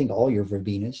verbenas, I think all your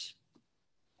verbenas.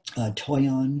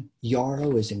 Toyon,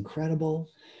 yarrow is incredible,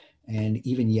 and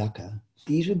even yucca.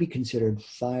 These would be considered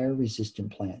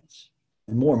fire-resistant plants.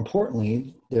 And more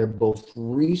importantly, they're both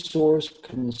resource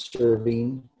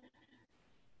conserving,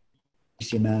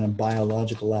 the amount of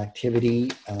biological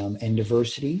activity and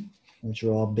diversity, which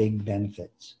are all big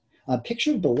benefits.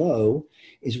 Pictured below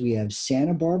is we have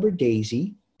Santa Barbara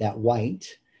daisy, that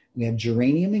white. We have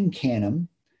geranium incanum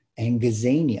and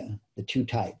gazania, the two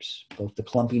types, both the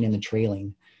clumping and the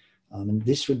trailing. And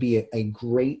this would be a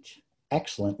great,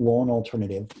 excellent lawn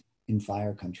alternative in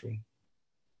fire country.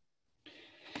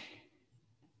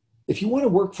 If you want to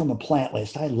work from a plant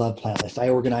list, I love plant lists. I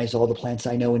organize all the plants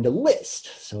I know into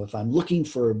lists. So if I'm looking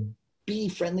for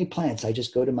bee-friendly plants, I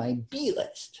just go to my bee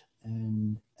list.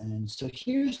 And so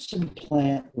here's some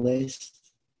plant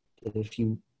lists that if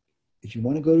you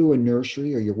want to go to a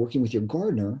nursery or you're working with your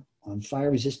gardener on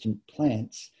fire-resistant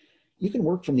plants, you can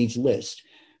work from these lists.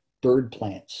 Bird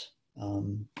plants.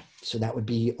 So that would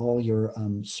be all your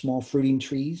small fruiting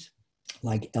trees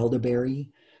like elderberry,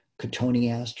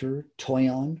 cotoneaster,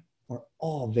 toyon, are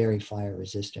all very fire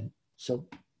resistant. So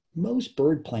most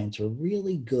bird plants are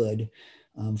really good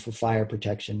for fire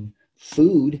protection.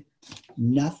 Food,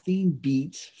 nothing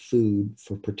beats food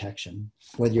for protection.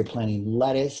 Whether you're planting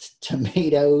lettuce,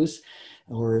 tomatoes,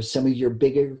 or some of your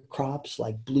bigger crops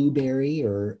like blueberry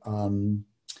or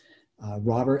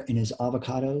Robert and his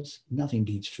avocados, nothing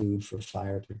beats food for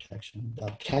fire protection.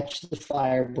 They'll catch the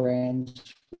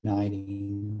firebrands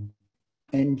igniting.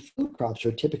 And food crops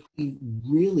are typically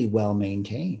really well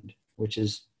maintained, which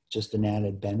is just an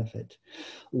added benefit.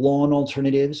 Lawn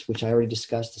alternatives, which I already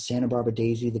discussed, the Santa Barbara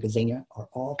daisy, the gazania, are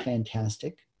all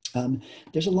fantastic.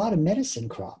 There's a lot of medicine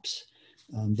crops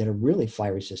that are really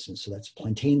fire resistant. So that's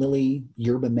plantain lily,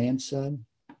 yerba mansa,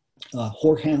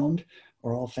 horehound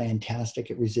are all fantastic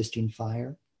at resisting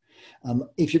fire.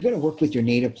 If you're going to work with your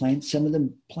native plants, some of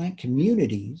the plant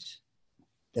communities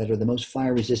that are the most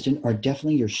fire resistant are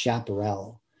definitely your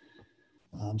chaparral.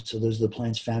 So those are the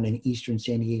plants found in eastern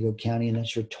San Diego County, and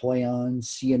that's your toyon,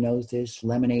 ceanothus,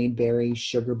 lemonade berry,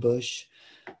 sugar bush,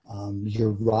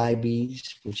 your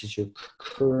ribes, which is your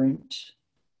currant,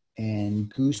 and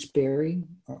gooseberry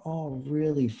are all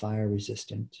really fire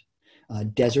resistant.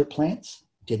 Desert plants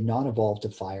did not evolve to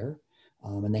fire,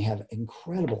 and they have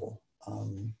incredible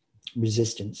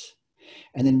resistance.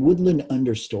 And then woodland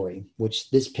understory,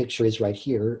 which this picture is right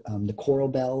here. The coral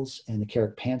bells and the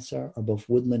carrot panther are both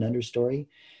woodland understory.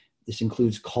 This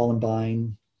includes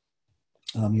columbine,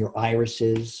 your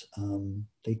irises.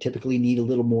 They typically need a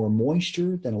little more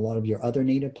moisture than a lot of your other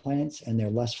native plants, and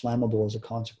they're less flammable as a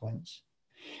consequence.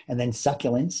 And then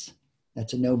succulents,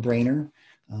 that's a no-brainer.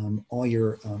 All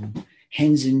your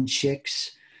hens and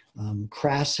chicks,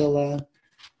 crassula,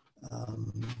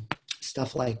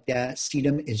 stuff like that.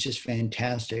 Sedum is just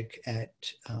fantastic at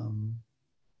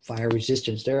fire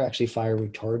resistance. They're actually fire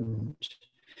retardant.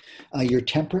 Your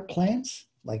temperate plants,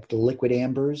 like the liquid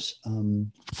ambers,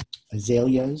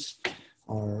 azaleas,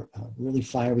 are really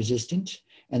fire resistant.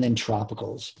 And then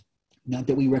tropicals. Not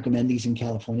that we recommend these in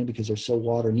California because they're so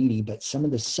water needy, but some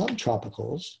of the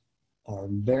subtropicals are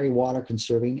very water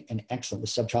conserving and excellent. The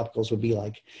subtropicals would be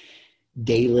like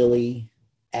daylily,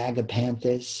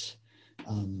 agapanthus,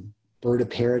 bird of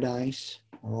paradise,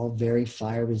 are all very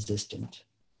fire resistant.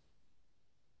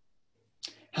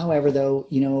 However, though,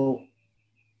 you know,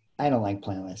 I don't like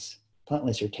plantless.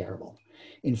 Plantless are terrible.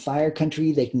 In fire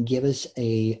country, they can give us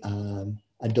a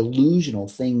delusional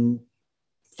thing,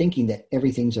 thinking that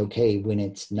everything's okay when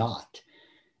it's not.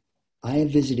 I have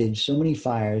visited so many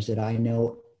fires that I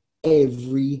know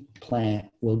every plant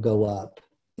will go up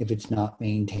if it's not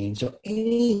maintained. So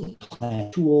any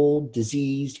plant, too old,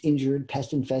 diseased, injured,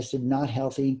 pest infested, not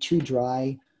healthy, too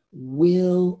dry,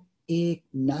 will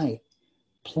ignite.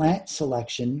 Plant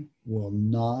selection will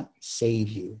not save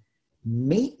you.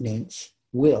 Maintenance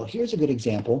will. Here's a good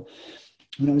example.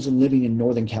 When I was living in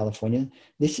Northern California,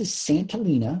 this is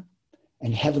Santolina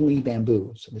and heavenly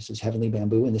bamboo. So this is heavenly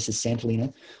bamboo and this is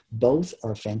Santolina. Both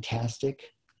are fantastic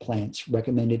plants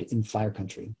recommended in fire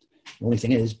country. The only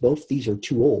thing is, both these are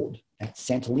too old. That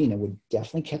Santolina would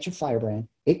definitely catch a firebrand,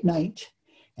 ignite,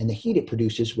 and the heat it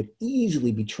produces would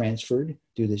easily be transferred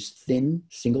through this thin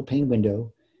single pane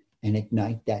window and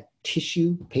ignite that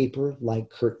tissue paper-like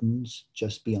curtains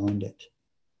just beyond it.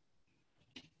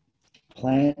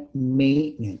 Plant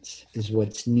maintenance is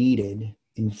what's needed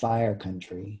in fire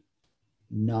country,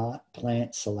 not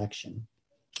plant selection.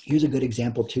 Here's a good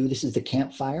example too. This is the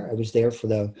campfire. I was there for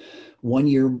the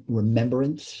 1-year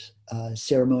remembrance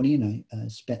ceremony, and I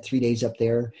spent 3 days up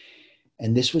there.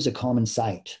 And this was a common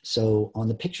sight. So on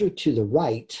the picture to the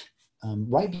right,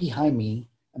 right behind me,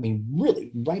 I mean,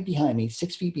 really right behind me,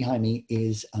 6 feet behind me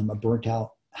is a burnt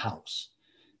out house.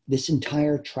 This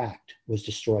entire tract was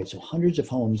destroyed. So hundreds of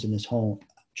homes in this home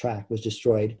tract was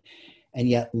destroyed. And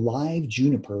yet live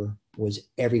juniper was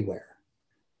everywhere.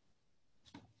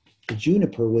 The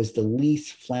juniper was the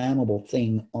least flammable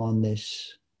thing on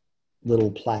this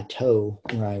little plateau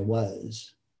where I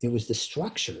was. It was the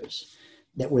structures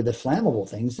that were the flammable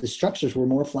things. The structures were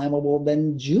more flammable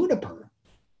than juniper.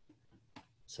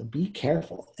 So be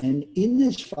careful. And in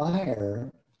this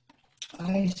fire,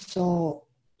 I saw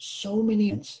so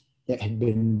many that had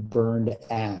been burned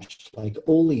to ash, like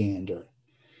oleander.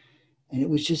 And it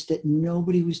was just that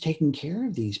nobody was taking care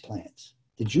of these plants.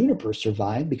 The juniper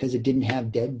survived because it didn't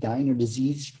have dead, dying, or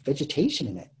diseased vegetation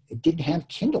in it. It didn't have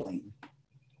kindling.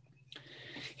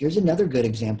 Here's another good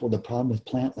example of the problem with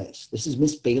plantless. This is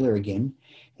Miss Baylor again,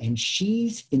 and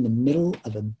she's in the middle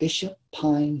of a bishop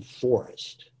pine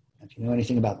forest. If you know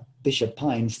anything about bishop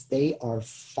pines, they are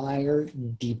fire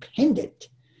dependent.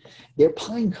 Their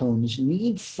pine cones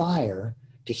need fire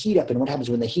to to heat up. And what happens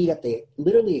when they heat up, they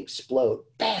literally explode,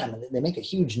 bam, and they make a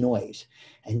huge noise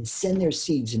and send their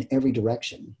seeds in every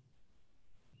direction.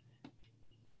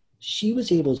 She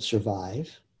was able to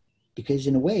survive because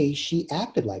in a way she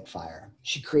acted like fire.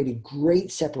 She created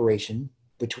great separation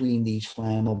between these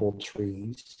flammable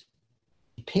trees,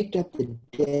 picked up the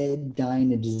dead,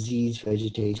 dying, and diseased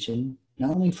vegetation,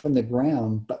 not only from the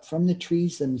ground, but from the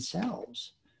trees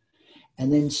themselves,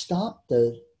 and then stopped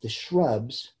the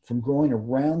shrubs from growing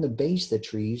around the base of the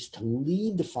trees to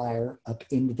lead the fire up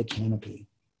into the canopy.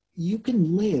 You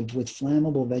can live with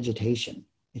flammable vegetation.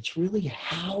 It's really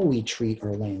how we treat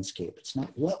our landscape. It's not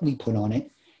what we put on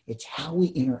it. It's how we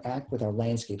interact with our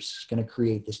landscapes that's going to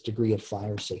create this degree of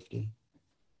fire safety.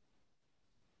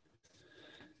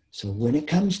 So when it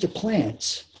comes to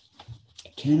plants, I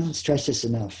cannot stress this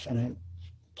enough, and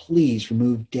please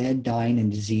remove dead, dying, and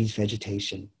diseased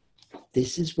vegetation.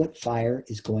 This is what fire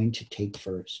is going to take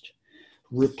first.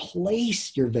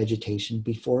 Replace your vegetation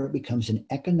before it becomes an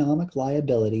economic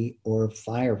liability or a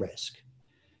fire risk.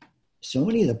 So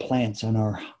many of the plants on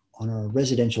our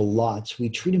residential lots, we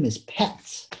treat them as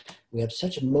pets. We have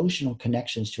such emotional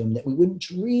connections to them that we wouldn't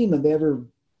dream of ever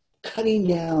cutting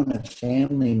down a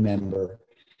family member.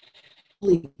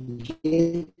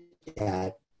 Get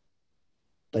that,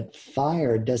 but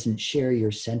fire doesn't share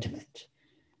your sentiment.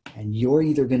 And you're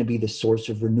either going to be the source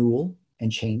of renewal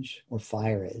and change, or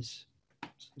fire is.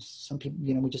 Some people,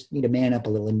 we just need to man up a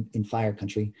little in fire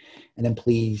country. And then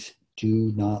please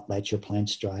do not let your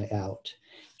plants dry out.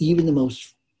 Even the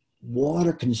most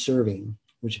water conserving,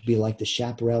 which would be like the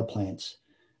chaparral plants,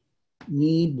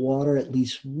 need water at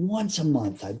least once a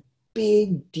month, a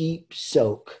big, deep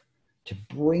soak to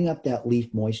bring up that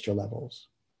leaf moisture levels.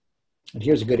 And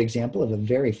here's a good example of a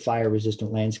very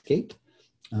fire-resistant landscape.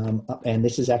 And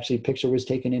this is actually a picture was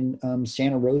taken in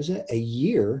Santa Rosa a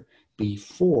year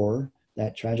before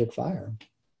that tragic fire.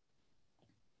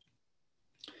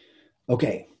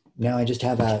 Okay, now I just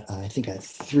have I think a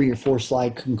 3 or 4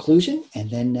 slide conclusion, and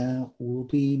then we'll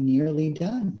be nearly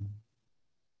done.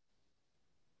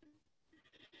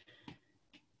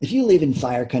 If you live in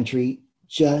fire country,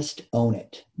 just own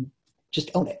it.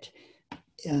 Just own it.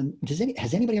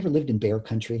 Has anybody ever lived in bear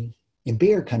country? In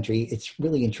bear country, it's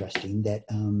really interesting that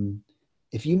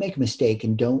if you make a mistake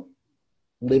and don't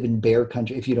live in bear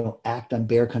country, if you don't act on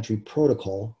bear country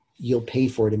protocol, you'll pay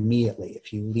for it immediately.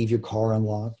 If you leave your car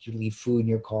unlocked, you leave food in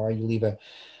your car, you leave a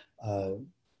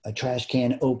trash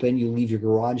can open, you leave your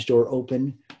garage door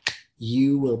open,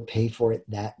 you will pay for it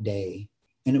that day.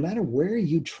 And no matter where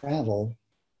you travel,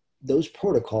 those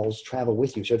protocols travel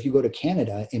with you. So if you go to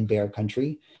Canada in bear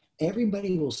country,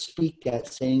 everybody will speak that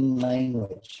same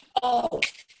language. Oh,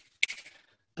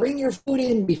 bring your food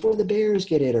in before the bears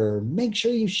get it, or make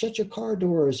sure you shut your car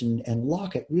doors and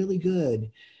lock it really good.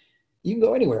 You can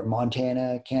go anywhere,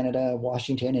 Montana, Canada,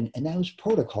 Washington, and those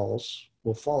protocols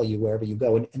will follow you wherever you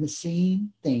go. And the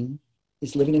same thing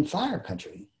is living in fire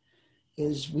country,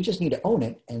 is we just need to own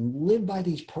it and live by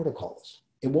these protocols.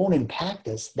 It won't impact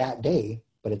us that day,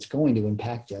 but it's going to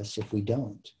impact us if we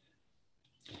don't.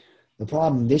 The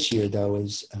problem this year, though,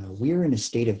 is we're in a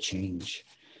state of change.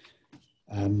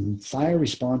 Fire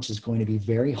response is going to be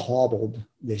very hobbled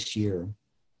this year.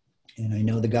 And I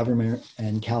know the government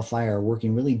and CAL FIRE are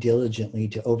working really diligently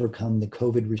to overcome the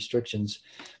COVID restrictions.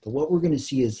 But what we're going to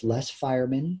see is less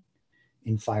firemen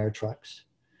in fire trucks.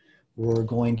 We're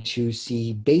going to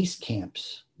see base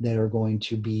camps that are going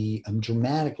to be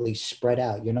dramatically spread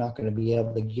out. You're not going to be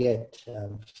able to get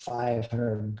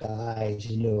 500 guys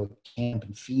into a camp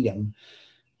and feed them,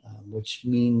 which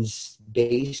means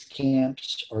base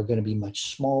camps are going to be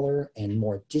much smaller and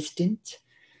more distant,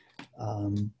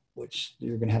 which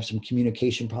you're going to have some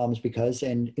communication problems because,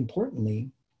 and importantly,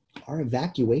 our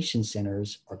evacuation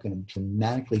centers are going to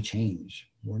dramatically change.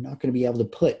 We're not going to be able to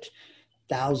put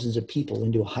thousands of people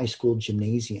into a high school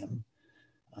gymnasium.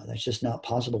 That's just not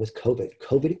possible with COVID.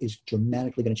 COVID is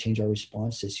dramatically going to change our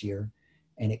response this year,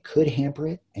 and it could hamper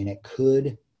it and it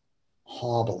could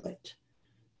hobble it,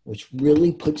 which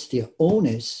really puts the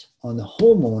onus on the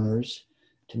homeowners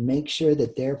to make sure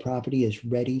that their property is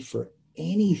ready for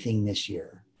anything this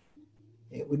year.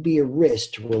 It would be a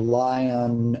risk to rely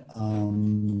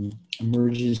on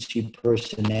emergency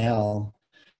personnel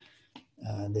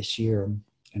this year.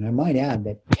 And I might add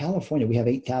that California, we have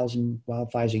 8,000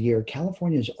 wildfires a year.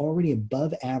 California is already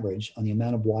above average on the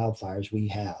amount of wildfires we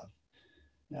have.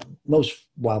 Now, most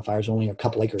wildfires are only a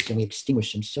couple acres, and we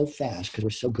extinguish them so fast because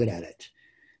we're so good at it.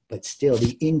 But still,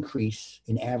 the increase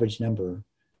in average number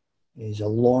is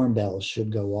alarm bells should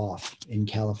go off in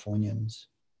Californians.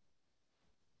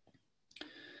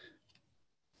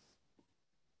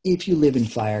 if you live in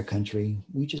fire country,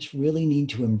 we just really need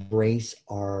to embrace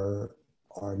our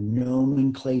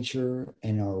nomenclature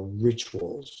and our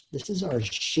rituals. This is our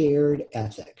shared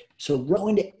ethic. So go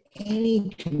into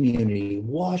any community,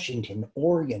 Washington,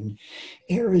 Oregon,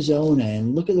 Arizona,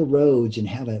 and look at the roads and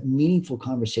have a meaningful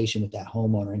conversation with that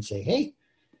homeowner and say, hey,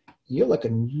 you're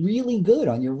looking really good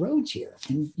on your roads here.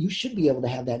 And you should be able to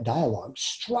have that dialogue.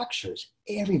 Structures,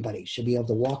 everybody should be able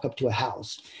to walk up to a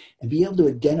house and be able to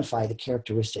identify the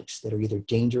characteristics that are either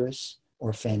dangerous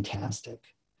or fantastic.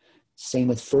 Same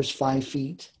with first 5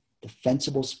 feet,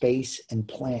 defensible space, and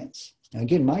plants. Now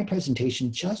again, my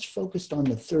presentation just focused on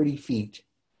the 30 feet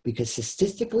because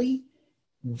statistically,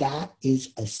 that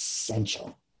is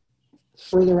essential.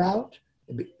 Further out,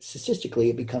 statistically,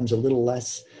 it becomes a little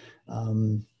less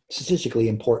statistically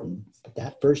important, but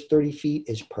that first 30 feet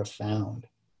is profound.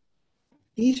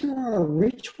 These are our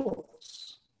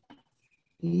rituals.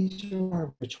 These are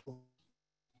our rituals.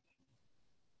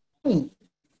 I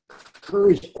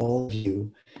encourage all of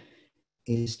you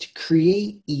is to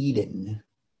create Eden.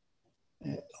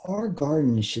 Our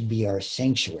garden should be our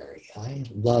sanctuary. I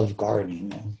love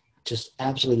gardening. I just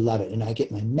absolutely love it. And I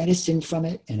get my medicine from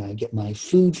it and I get my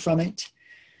food from it.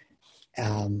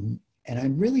 And I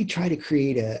really try to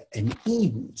create an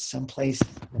Eden, someplace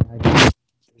that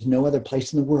there's no other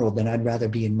place in the world than I'd rather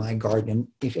be in my garden. And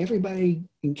if everybody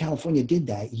in California did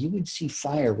that, you would see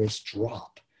fire risk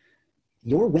drop.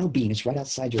 Your well-being is right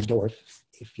outside your door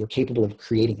if you're capable of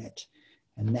creating it.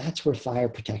 And that's where fire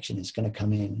protection is going to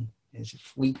come in, is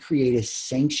if we create a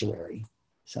sanctuary,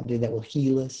 something that will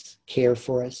heal us, care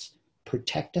for us,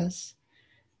 protect us.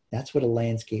 That's what a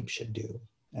landscape should do.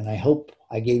 And I hope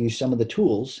I gave you some of the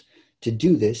tools to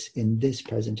do this in this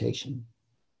presentation.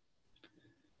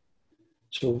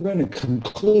 So we're going to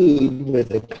conclude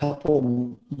with a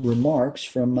couple remarks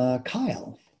from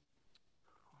Kyle.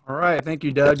 All right, thank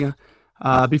you, Doug.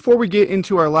 Before we get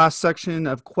into our last section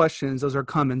of questions, those are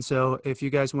coming. So if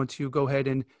you guys want to go ahead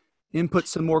and input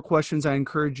some more questions, I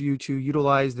encourage you to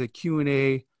utilize the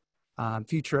Q&A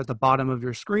feature at the bottom of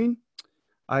your screen.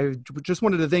 I just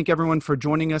wanted to thank everyone for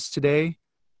joining us today,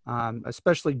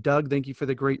 especially Doug. Thank you for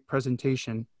the great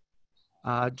presentation.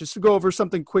 Just to go over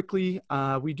something quickly,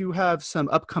 we do have some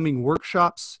upcoming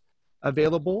workshops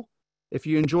available. If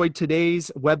you enjoyed today's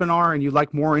webinar and you'd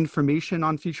like more information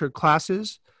on featured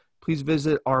classes, please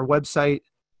visit our website,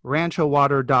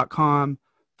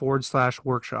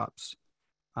 ranchowater.com/workshops.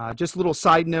 Just a little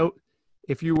side note,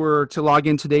 if you were to log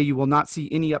in today, you will not see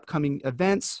any upcoming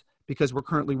events because we're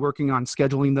currently working on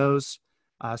scheduling those.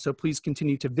 So please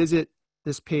continue to visit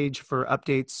this page for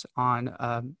updates on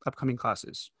upcoming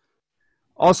classes.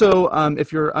 Also,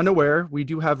 if you're unaware, we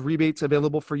do have rebates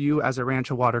available for you as a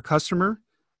Rancho Water customer,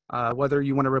 whether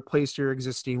you want to replace your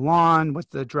existing lawn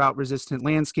with the drought-resistant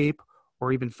landscape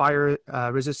or even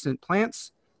fire-resistant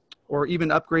plants, or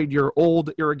even upgrade your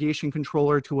old irrigation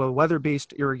controller to a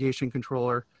weather-based irrigation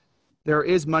controller. There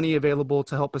is money available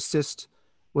to help assist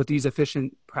with these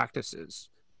efficient practices.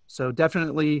 So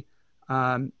definitely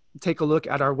take a look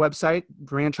at our website,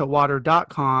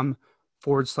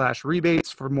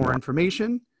 ranchowater.com/rebates for more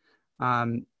information.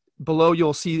 Below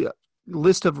you'll see a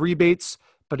list of rebates,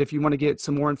 but if you want to get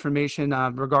some more information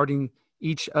regarding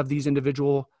each of these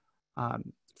individual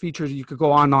features, you could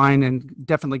go online and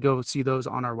definitely go see those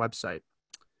on our website.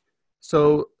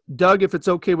 So Doug, if it's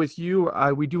okay with you,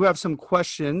 we do have some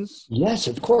questions. Yes,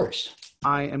 of course.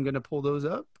 I am going to pull those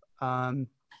up.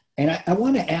 And I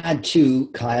want to add to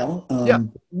Kyle,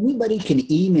 anybody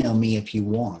can email me if you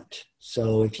want.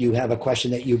 So if you have a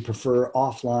question that you prefer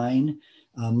offline,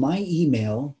 my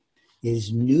email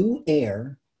is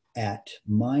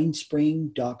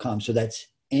newair@mindspring.com. So that's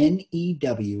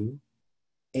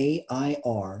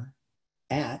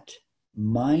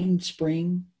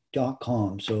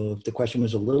newair@mindspring.com. So if the question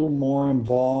was a little more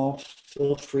involved,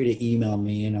 feel free to email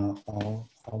me and I'll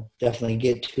definitely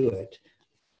get to it.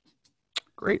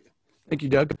 Great. Thank you,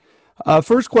 Doug.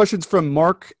 First question's from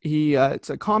Mark. It's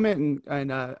a comment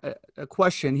and a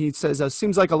question. He says,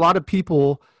 seems like a lot of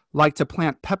people like to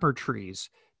plant pepper trees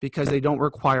because they don't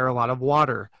require a lot of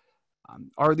water.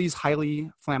 Are these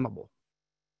highly flammable?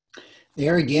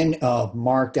 There again,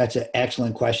 Mark, that's an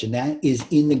excellent question. That is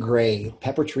in the gray.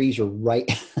 Pepper trees are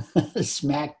right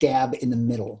smack dab in the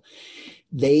middle.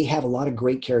 They have a lot of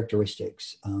great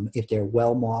characteristics. If they're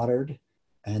well watered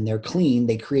and they're clean,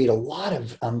 they create a lot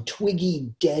of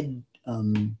twiggy, dead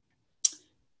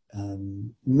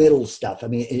middle stuff. I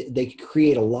mean, they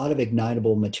create a lot of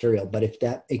ignitable material, but if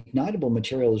that ignitable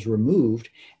material is removed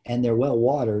and they're well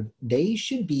watered, they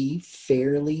should be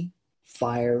fairly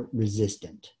fire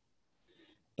resistant.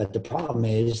 But the problem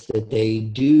is that they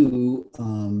do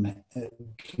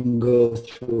can go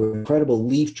through incredible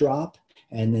leaf drop,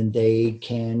 and then they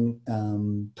can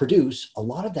produce a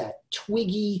lot of that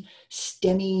twiggy,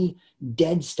 stemmy,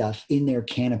 dead stuff in their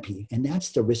canopy. And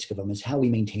that's the risk of them, is how we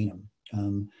maintain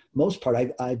them. Most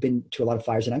part, I've been to a lot of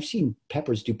fires, and I've seen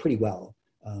peppers do pretty well.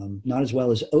 Not as well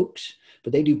as oaks,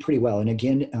 but they do pretty well. And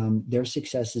again, their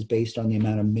success is based on the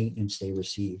amount of maintenance they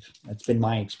receive. That's been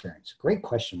my experience. Great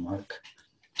question, Mark.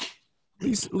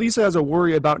 Lisa has a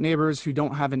worry about neighbors who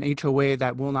don't have an HOA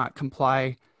that will not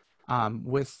comply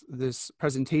with this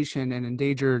presentation and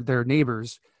endanger their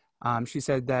neighbors. She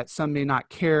said that some may not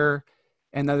care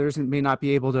and others may not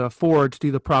be able to afford to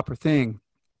do the proper thing.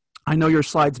 I know your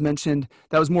slides mentioned,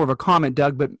 that was more of a comment,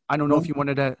 Doug, but I don't know if you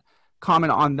wanted to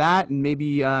comment on that, and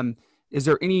maybe is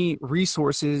there any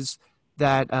resources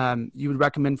that you would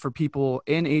recommend for people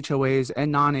in HOAs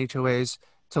and non-HOAs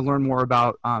to learn more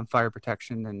about fire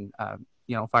protection and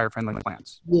fire-friendly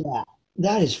plants? Yeah,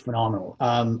 that is phenomenal.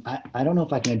 I don't know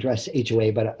if I can address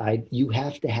HOA, but you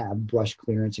have to have brush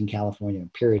clearance in California,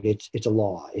 period. It's a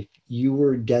law. If you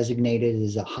were designated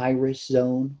as a high-risk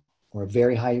zone or a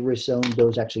very high-risk zone,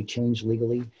 those actually change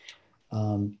legally.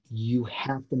 You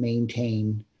have to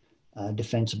maintain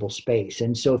defensible space.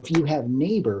 And so if you have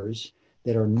neighbors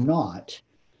that are not,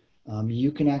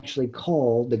 you can actually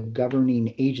call the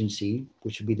governing agency,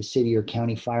 which would be the city or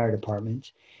county fire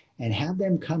department, and have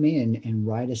them come in and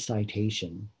write a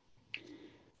citation.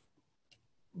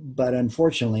 But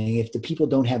unfortunately, if the people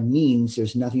don't have means,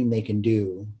 there's nothing they can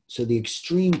do. So the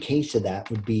extreme case of that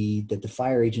would be that the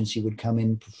fire agency would come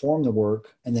in, perform the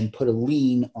work, and then put a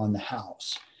lien on the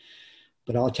house.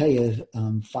 But I'll tell you,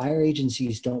 fire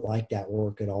agencies don't like that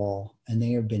work at all, and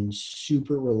they have been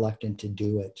super reluctant to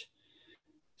do it.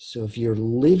 So if you're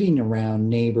living around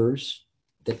neighbors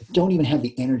that don't even have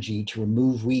the energy to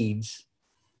remove weeds,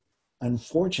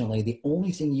 unfortunately, the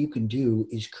only thing you can do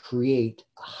is create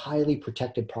a highly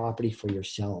protected property for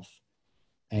yourself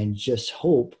and just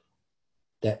hope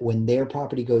that when their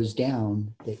property goes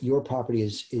down, that your property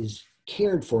is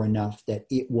cared for enough that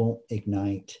it won't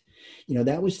ignite. You know,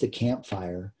 that was the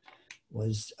campfire,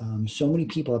 was so many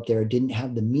people up there didn't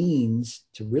have the means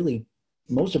to really,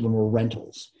 most of them were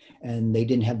rentals, and they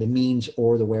didn't have the means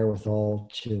or the wherewithal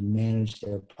to manage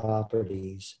their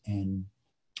properties. And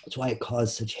that's why it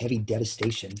caused such heavy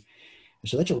devastation.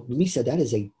 So that's Lisa, that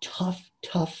is a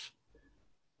tough,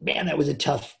 man, that was a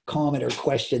tough comment or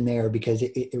question there, because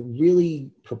it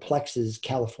really perplexes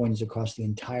Californians across the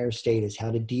entire state as how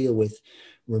to deal with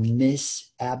remiss,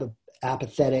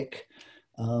 apathetic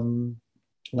land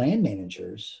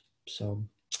managers. So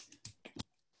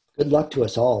good luck to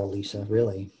us all, Lisa,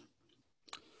 really.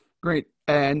 Great.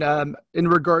 And in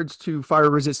regards to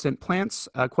fire-resistant plants,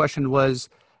 a question was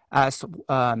asked,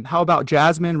 how about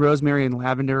jasmine, rosemary, and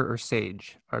lavender or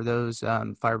sage? Are those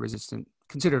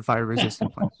considered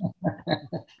fire-resistant plants?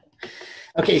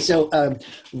 Okay, so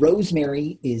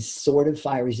rosemary is sort of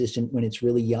fire-resistant when it's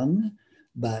really young,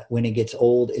 but when it gets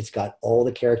old, it's got all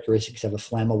the characteristics of a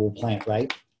flammable plant,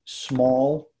 right?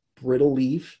 Small, brittle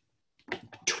leaf,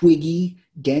 twiggy,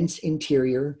 dense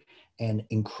interior, and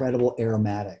incredible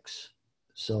aromatics.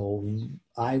 So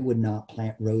I would not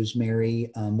plant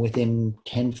rosemary within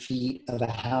 10 feet of a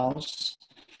house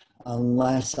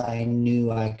unless I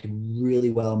knew I could really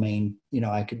well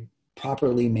I could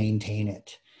properly maintain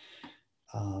it.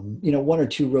 One or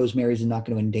two rosemaries is not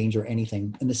going to endanger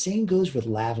anything. And the same goes with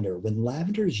lavender. When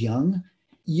lavender is young,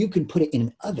 you can put it in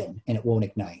an oven and it won't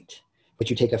ignite. But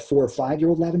you take a 4 or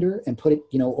 5-year-old lavender and put it,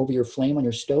 over your flame on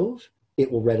your stove, it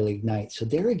will readily ignite. So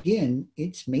there again,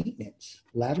 it's maintenance.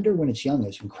 Lavender when it's young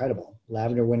is incredible.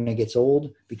 Lavender when it gets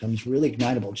old becomes really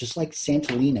ignitable, just like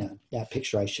Santolina, that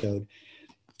picture I showed.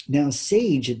 Now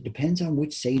sage, it depends on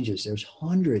which sages. There's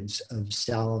hundreds of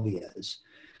salvias.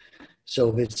 So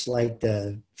if it's like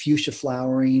the fuchsia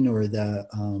flowering or the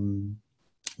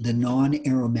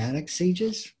non-aromatic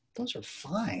sages, those are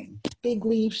fine. Big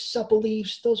leaves, supple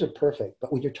leaves, those are perfect.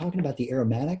 But when you're talking about the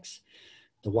aromatics,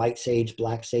 the white sage,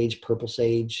 black sage, purple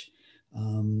sage,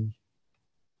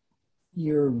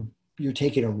 you're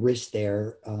taking a risk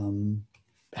there.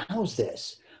 How's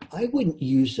this? I wouldn't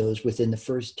use those within the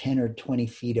first 10 or 20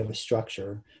 feet of a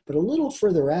structure, but a little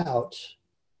further out,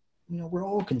 we're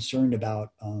all concerned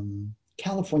about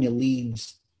California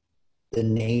leads the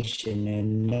nation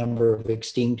in number of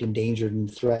extinct, endangered,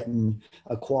 and threatened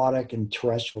aquatic and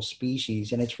terrestrial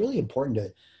species. And it's really important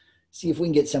to see if we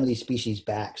can get some of these species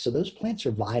back. So those plants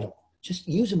are vital. Just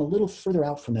use them a little further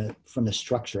out from the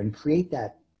structure and create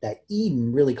that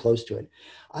Eden really close to it.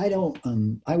 I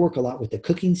work a lot with the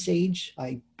cooking sage.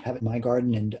 I have it in my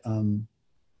garden, and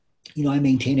I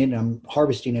maintain it and I'm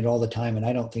harvesting it all the time. And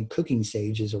I don't think cooking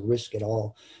sage is a risk at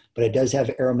all, but it does have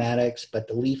aromatics, but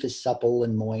the leaf is supple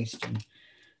and moist and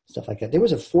stuff like that. There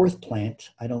was a fourth plant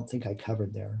I don't think I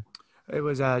covered there. It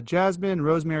was jasmine,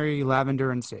 rosemary,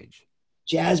 lavender, and sage.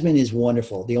 Jasmine is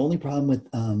wonderful. The only problem with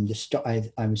the star,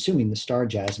 I'm assuming the star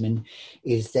jasmine,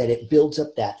 is that it builds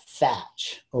up that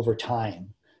thatch over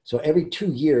time. So every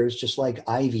 2 years, just like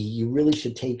ivy, you really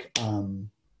should take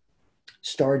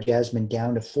star jasmine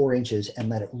down to 4 inches and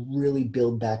let it really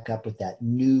build back up with that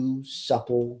new,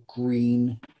 supple,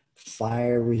 green,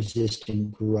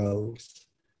 fire-resistant growth.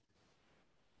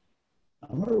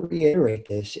 I'm going to reiterate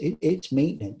this. It's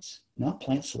maintenance, not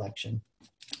plant selection.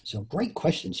 So great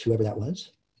questions, whoever that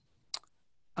was.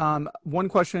 One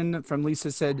question from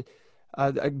Lisa said,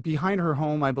 behind her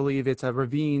home, I believe it's a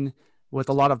ravine with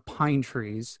a lot of pine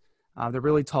trees. They're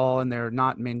really tall and they're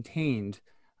not maintained.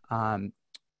 And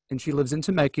she lives in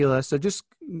Temecula. So just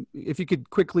if you could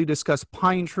quickly discuss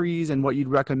pine trees and what you'd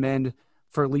recommend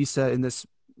for Lisa in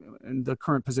the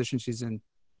current position she's in.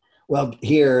 Well,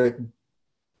 here,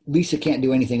 Lisa can't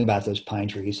do anything about those pine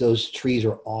trees. Those trees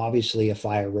are obviously a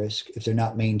fire risk if they're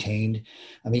not maintained.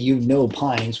 I mean,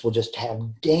 pines will just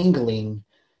have dangling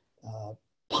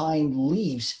pine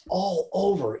leaves all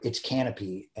over its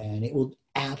canopy, and it will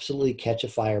absolutely catch a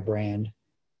firebrand,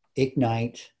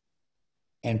 ignite,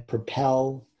 and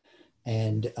propel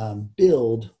and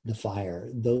build the fire.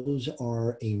 Those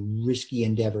are a risky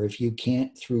endeavor. If you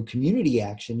can't, through community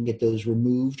action, get those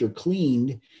removed or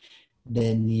cleaned,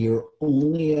 then your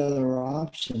only other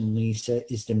option,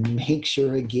 Lisa, is to make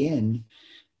sure again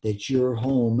that your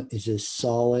home is as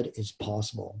solid as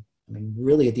possible. I mean,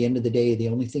 really, at the end of the day, the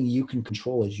only thing you can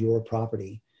control is your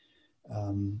property.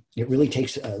 It really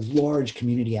takes a large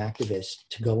community activist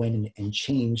to go in and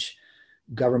change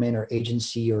government or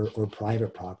agency or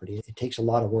private property. It takes a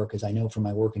lot of work, as I know from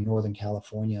my work in Northern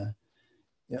California.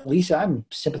 Lisa, I'm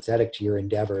sympathetic to your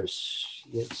endeavors.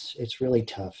 It's really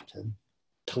tough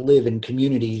to live in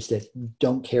communities that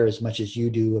don't care as much as you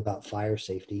do about fire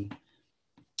safety.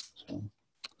 So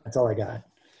that's all I got.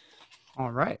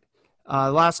 All right.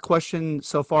 Last question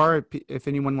so far. If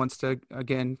anyone wants to,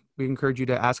 again, we encourage you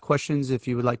to ask questions if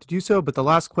you would like to do so. But the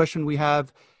last question we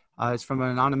have is from an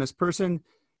anonymous person.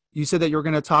 You said that you're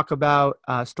going to talk about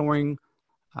storing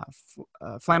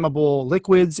flammable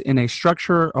liquids in a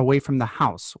structure away from the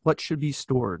house. What should be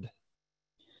stored?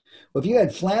 Well, if you had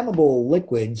flammable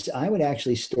liquids, I would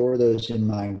actually store those in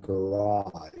my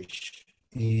garage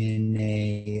in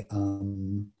a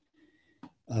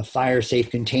fire safe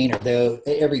container. Though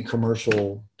every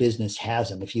commercial business has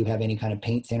them. If you have any kind of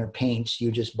paint thinner paints,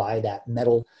 you just buy that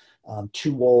metal,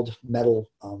 2-walled metal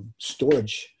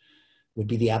storage would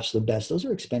be the absolute best. Those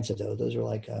are expensive though. Those are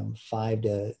like $500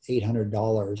 to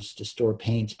 $800 to store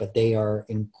paints, but they are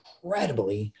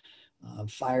incredibly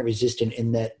fire resistant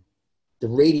in that the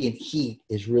radiant heat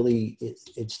is really,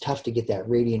 it's tough to get that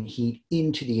radiant heat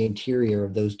into the interior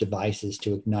of those devices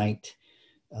to ignite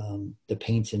the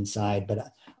paints inside.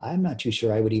 But I'm not too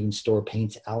sure I would even store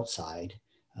paints outside.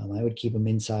 I would keep them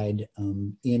inside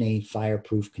in a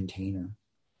fireproof container.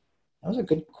 That was a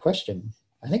good question.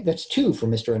 I think that's 2 for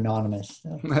Mr. Anonymous.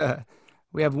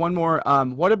 We have one more.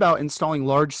 What about installing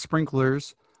large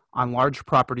sprinklers on large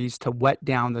properties to wet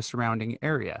down the surrounding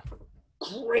area?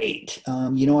 Great. I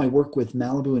work with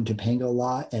Malibu and Topanga a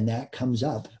lot, and that comes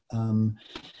up.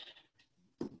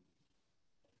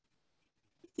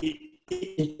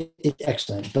 It's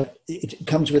excellent, but it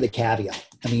comes with a caveat.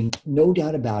 I mean, no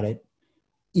doubt about it,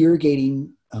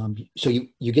 irrigating. So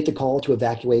you get the call to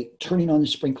evacuate, turning on the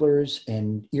sprinklers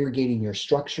and irrigating your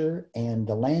structure and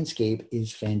the landscape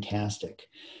is fantastic.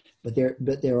 But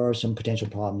there are some potential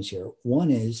problems here. One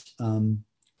is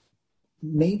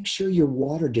make sure your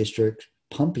water district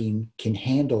pumping can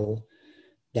handle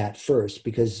that first,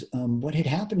 because what had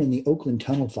happened in the Oakland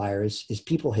tunnel fires is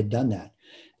people had done that.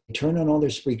 They turned on all their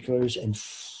sprinklers and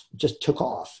just took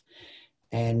off.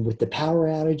 And with the power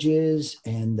outages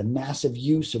and the massive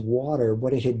use of water,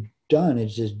 what it had done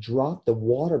is just dropped the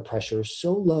water pressure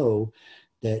so low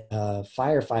that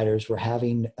firefighters were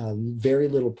having very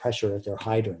little pressure at their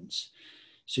hydrants.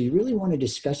 So you really want to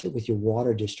discuss it with your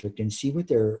water district and see what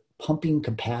their pumping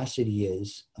capacity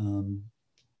is.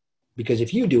 Because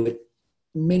if you do it,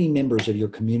 many members of your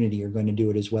community are going to do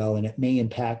it as well, and it may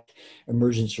impact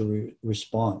emergency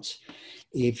response.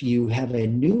 If you have a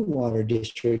new water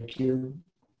district, you're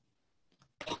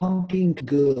pumping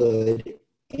good,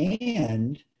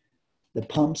 and the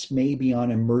pumps may be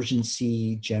on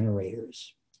emergency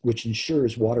generators, which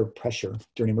ensures water pressure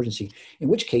during emergency, in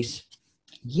which case,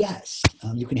 yes,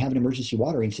 you can have an emergency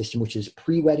watering system, which is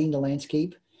pre-wetting the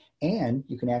landscape and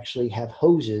you can actually have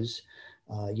hoses,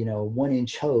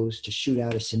 1-inch hose to shoot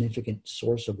out a significant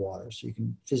source of water so you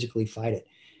can physically fight it.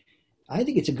 I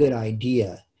think it's a good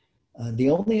idea. The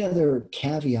only other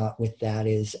caveat with that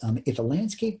is if a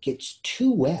landscape gets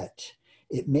too wet,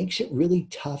 it makes it really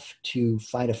tough to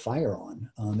fight a fire on,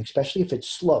 especially if it's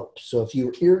sloped. So if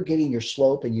you're irrigating your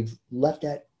slope and you've left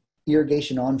that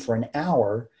irrigation on for an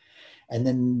hour, and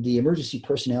then the emergency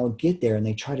personnel get there and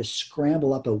they try to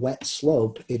scramble up a wet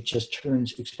slope, it just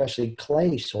turns, especially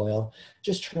clay soil,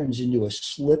 just turns into a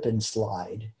slip and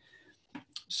slide.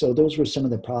 So those were some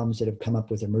of the problems that have come up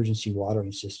with emergency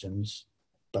watering systems.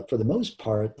 But for the most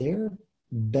part, they're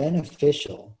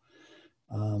beneficial.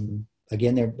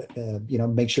 Again, they're,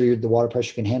 make sure the water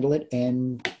pressure can handle it.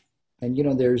 And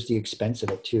there's the expense of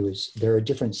it too, is they're a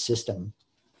different system.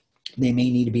 They may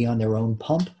need to be on their own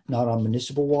pump, not on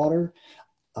municipal water.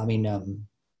 They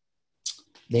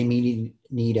may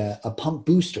need a pump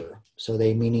booster. So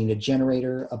they may need a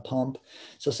generator, a pump.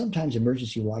 So sometimes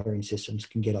emergency watering systems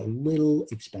can get a little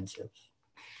expensive.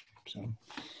 So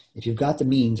if you've got the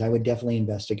means, I would definitely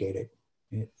investigate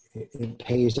it. It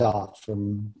pays off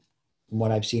from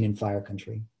what I've seen in fire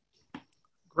country.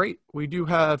 Great. We do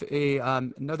have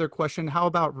another question. How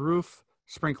about roof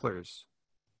sprinklers?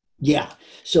 Yeah,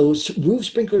 so roof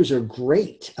sprinklers are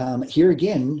great. Here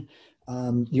again,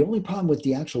 the only problem with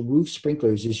the actual roof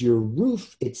sprinklers is your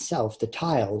roof itself, the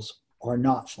tiles, are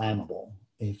not flammable.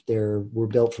 If were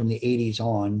built from the 80s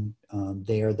on,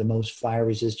 they are the most fire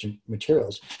resistant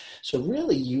materials. So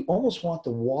really, you almost want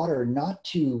the water not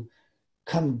to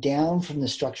come down from the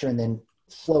structure and then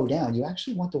flow down. You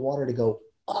actually want the water to go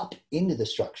up into the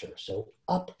structure. So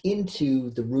up into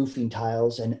the roofing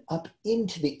tiles and up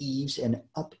into the eaves and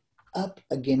up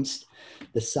against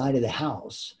the side of the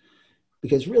house.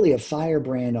 Because really a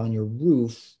firebrand on your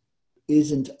roof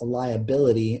isn't a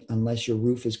liability unless your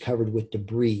roof is covered with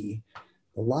debris.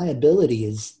 The liability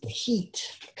is the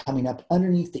heat coming up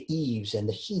underneath the eaves and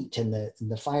the heat and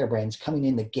the firebrands coming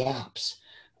in the gaps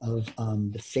of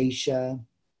the fascia,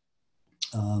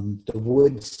 the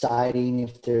wood siding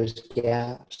if there's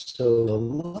gaps. So a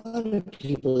lot of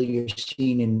people you're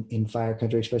seeing in fire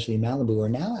country, especially in Malibu, are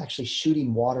now actually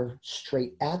shooting water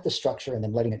straight at the structure and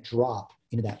then letting it drop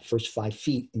into that first 5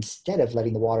 feet instead of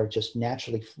letting the water just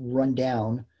naturally run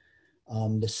down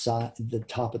the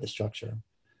top of the structure.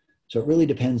 So it really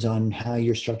depends on how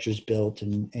your structure is built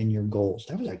and your goals.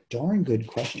 That was a darn good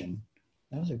question.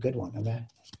 That was a good one.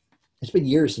 It's been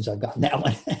years since I've gotten that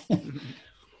one.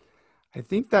 I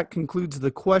think that concludes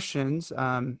the questions.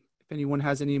 If anyone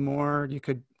has any more, you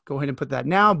could go ahead and put that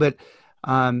now. But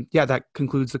yeah, that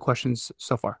concludes the questions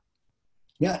so far.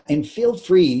 Yeah, and feel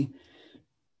free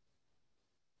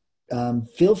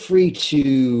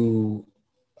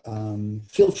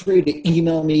to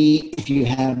email me if you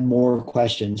have more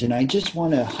questions. And I just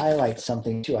want to highlight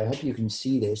something too. I hope you can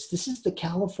see this. This is the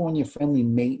California Friendly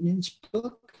Maintenance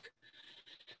book.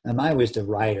 I was the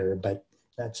writer, but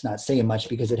that's not saying much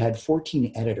because it had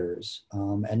 14 editors.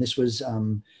 And this was,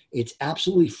 it's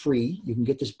absolutely free. You can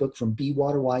get this book from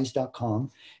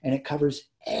bewaterwise.com, and it covers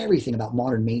everything about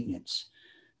modern maintenance.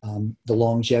 The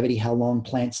longevity, how long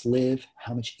plants live,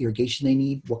 how much irrigation they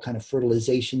need, what kind of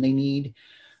fertilization they need.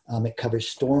 It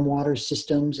covers stormwater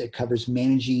systems. It covers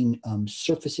managing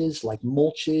surfaces like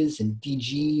mulches and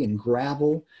DG and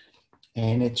gravel.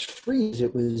 And it's free.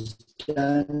 It was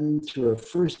done through a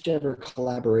first ever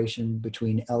collaboration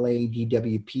between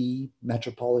LADWP,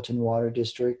 Metropolitan Water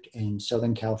District, and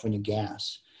Southern California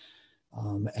Gas.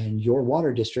 And your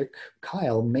water district,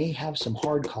 Kyle, may have some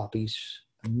hard copies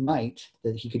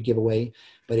that he could give away,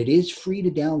 but it is free to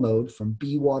download from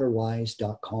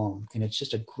bewaterwise.com, and it's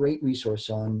just a great resource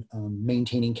on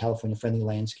maintaining California friendly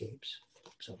landscapes.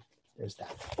 So there's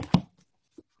that.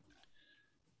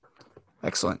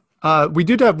 Excellent. We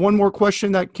did have one more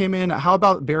question that came in. How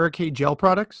about barricade gel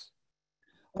products?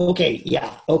 Okay.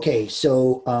 Yeah. Okay.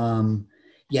 So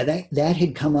yeah, that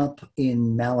had come up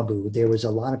in Malibu. There was a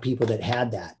lot of people that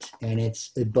had that, and it's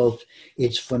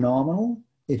phenomenal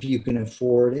if you can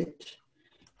afford it,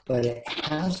 but it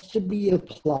has to be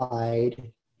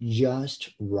applied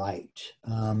just right.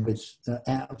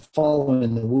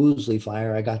 Following the Woolsey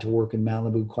fire, I got to work in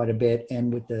Malibu quite a bit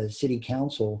and with the city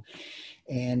council.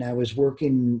 And I was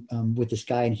working with this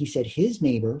guy, and he said his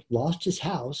neighbor lost his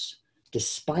house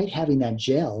despite having that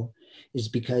gel is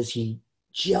because he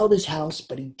gelled his house,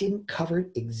 but he didn't cover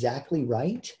it exactly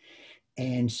right.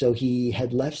 And so he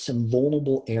had left some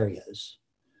vulnerable areas.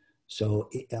 So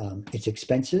it's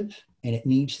expensive and it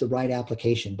needs the right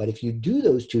application. But if you do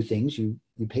those two things, you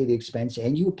pay the expense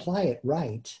and you apply it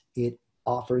right, it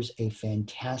offers a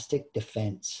fantastic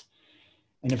defense.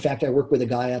 And in fact, I work with a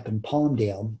guy up in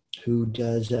Palmdale who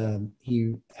does,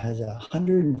 he has a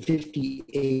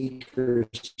 150-acre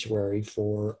sanctuary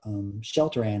for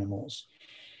shelter animals.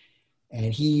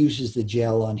 And he uses the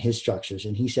gel on his structures,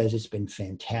 and he says it's been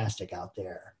fantastic out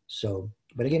there. So,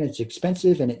 but again, it's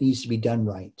expensive and it needs to be done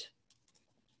right.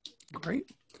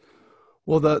 Great.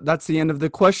 Well, that's the end of the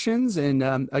questions.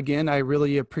 And again, I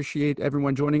really appreciate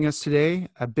everyone joining us today.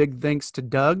 A big thanks to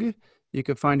Doug. You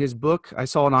can find his book. I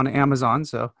saw it on Amazon,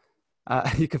 so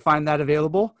you can find that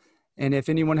available. And if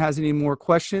anyone has any more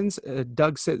questions,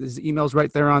 Doug said his email's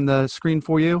right there on the screen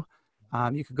for you.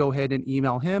 You could go ahead and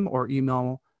email him or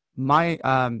email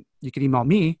you can email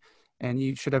me, and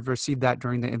you should have received that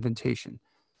during the invitation.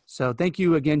 So thank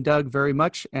you again, Doug, very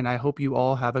much. And I hope you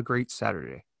all have a great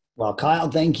Saturday. Well, Kyle,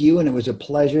 thank you. And it was a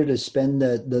pleasure to spend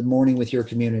the morning with your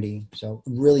community. So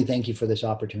really thank you for this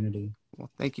opportunity. Well,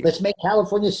 thank you. Let's make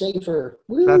California safer.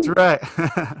 Woo! That's right.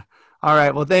 All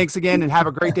right. Well, thanks again and have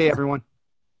a great day, everyone.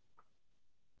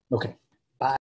 Okay.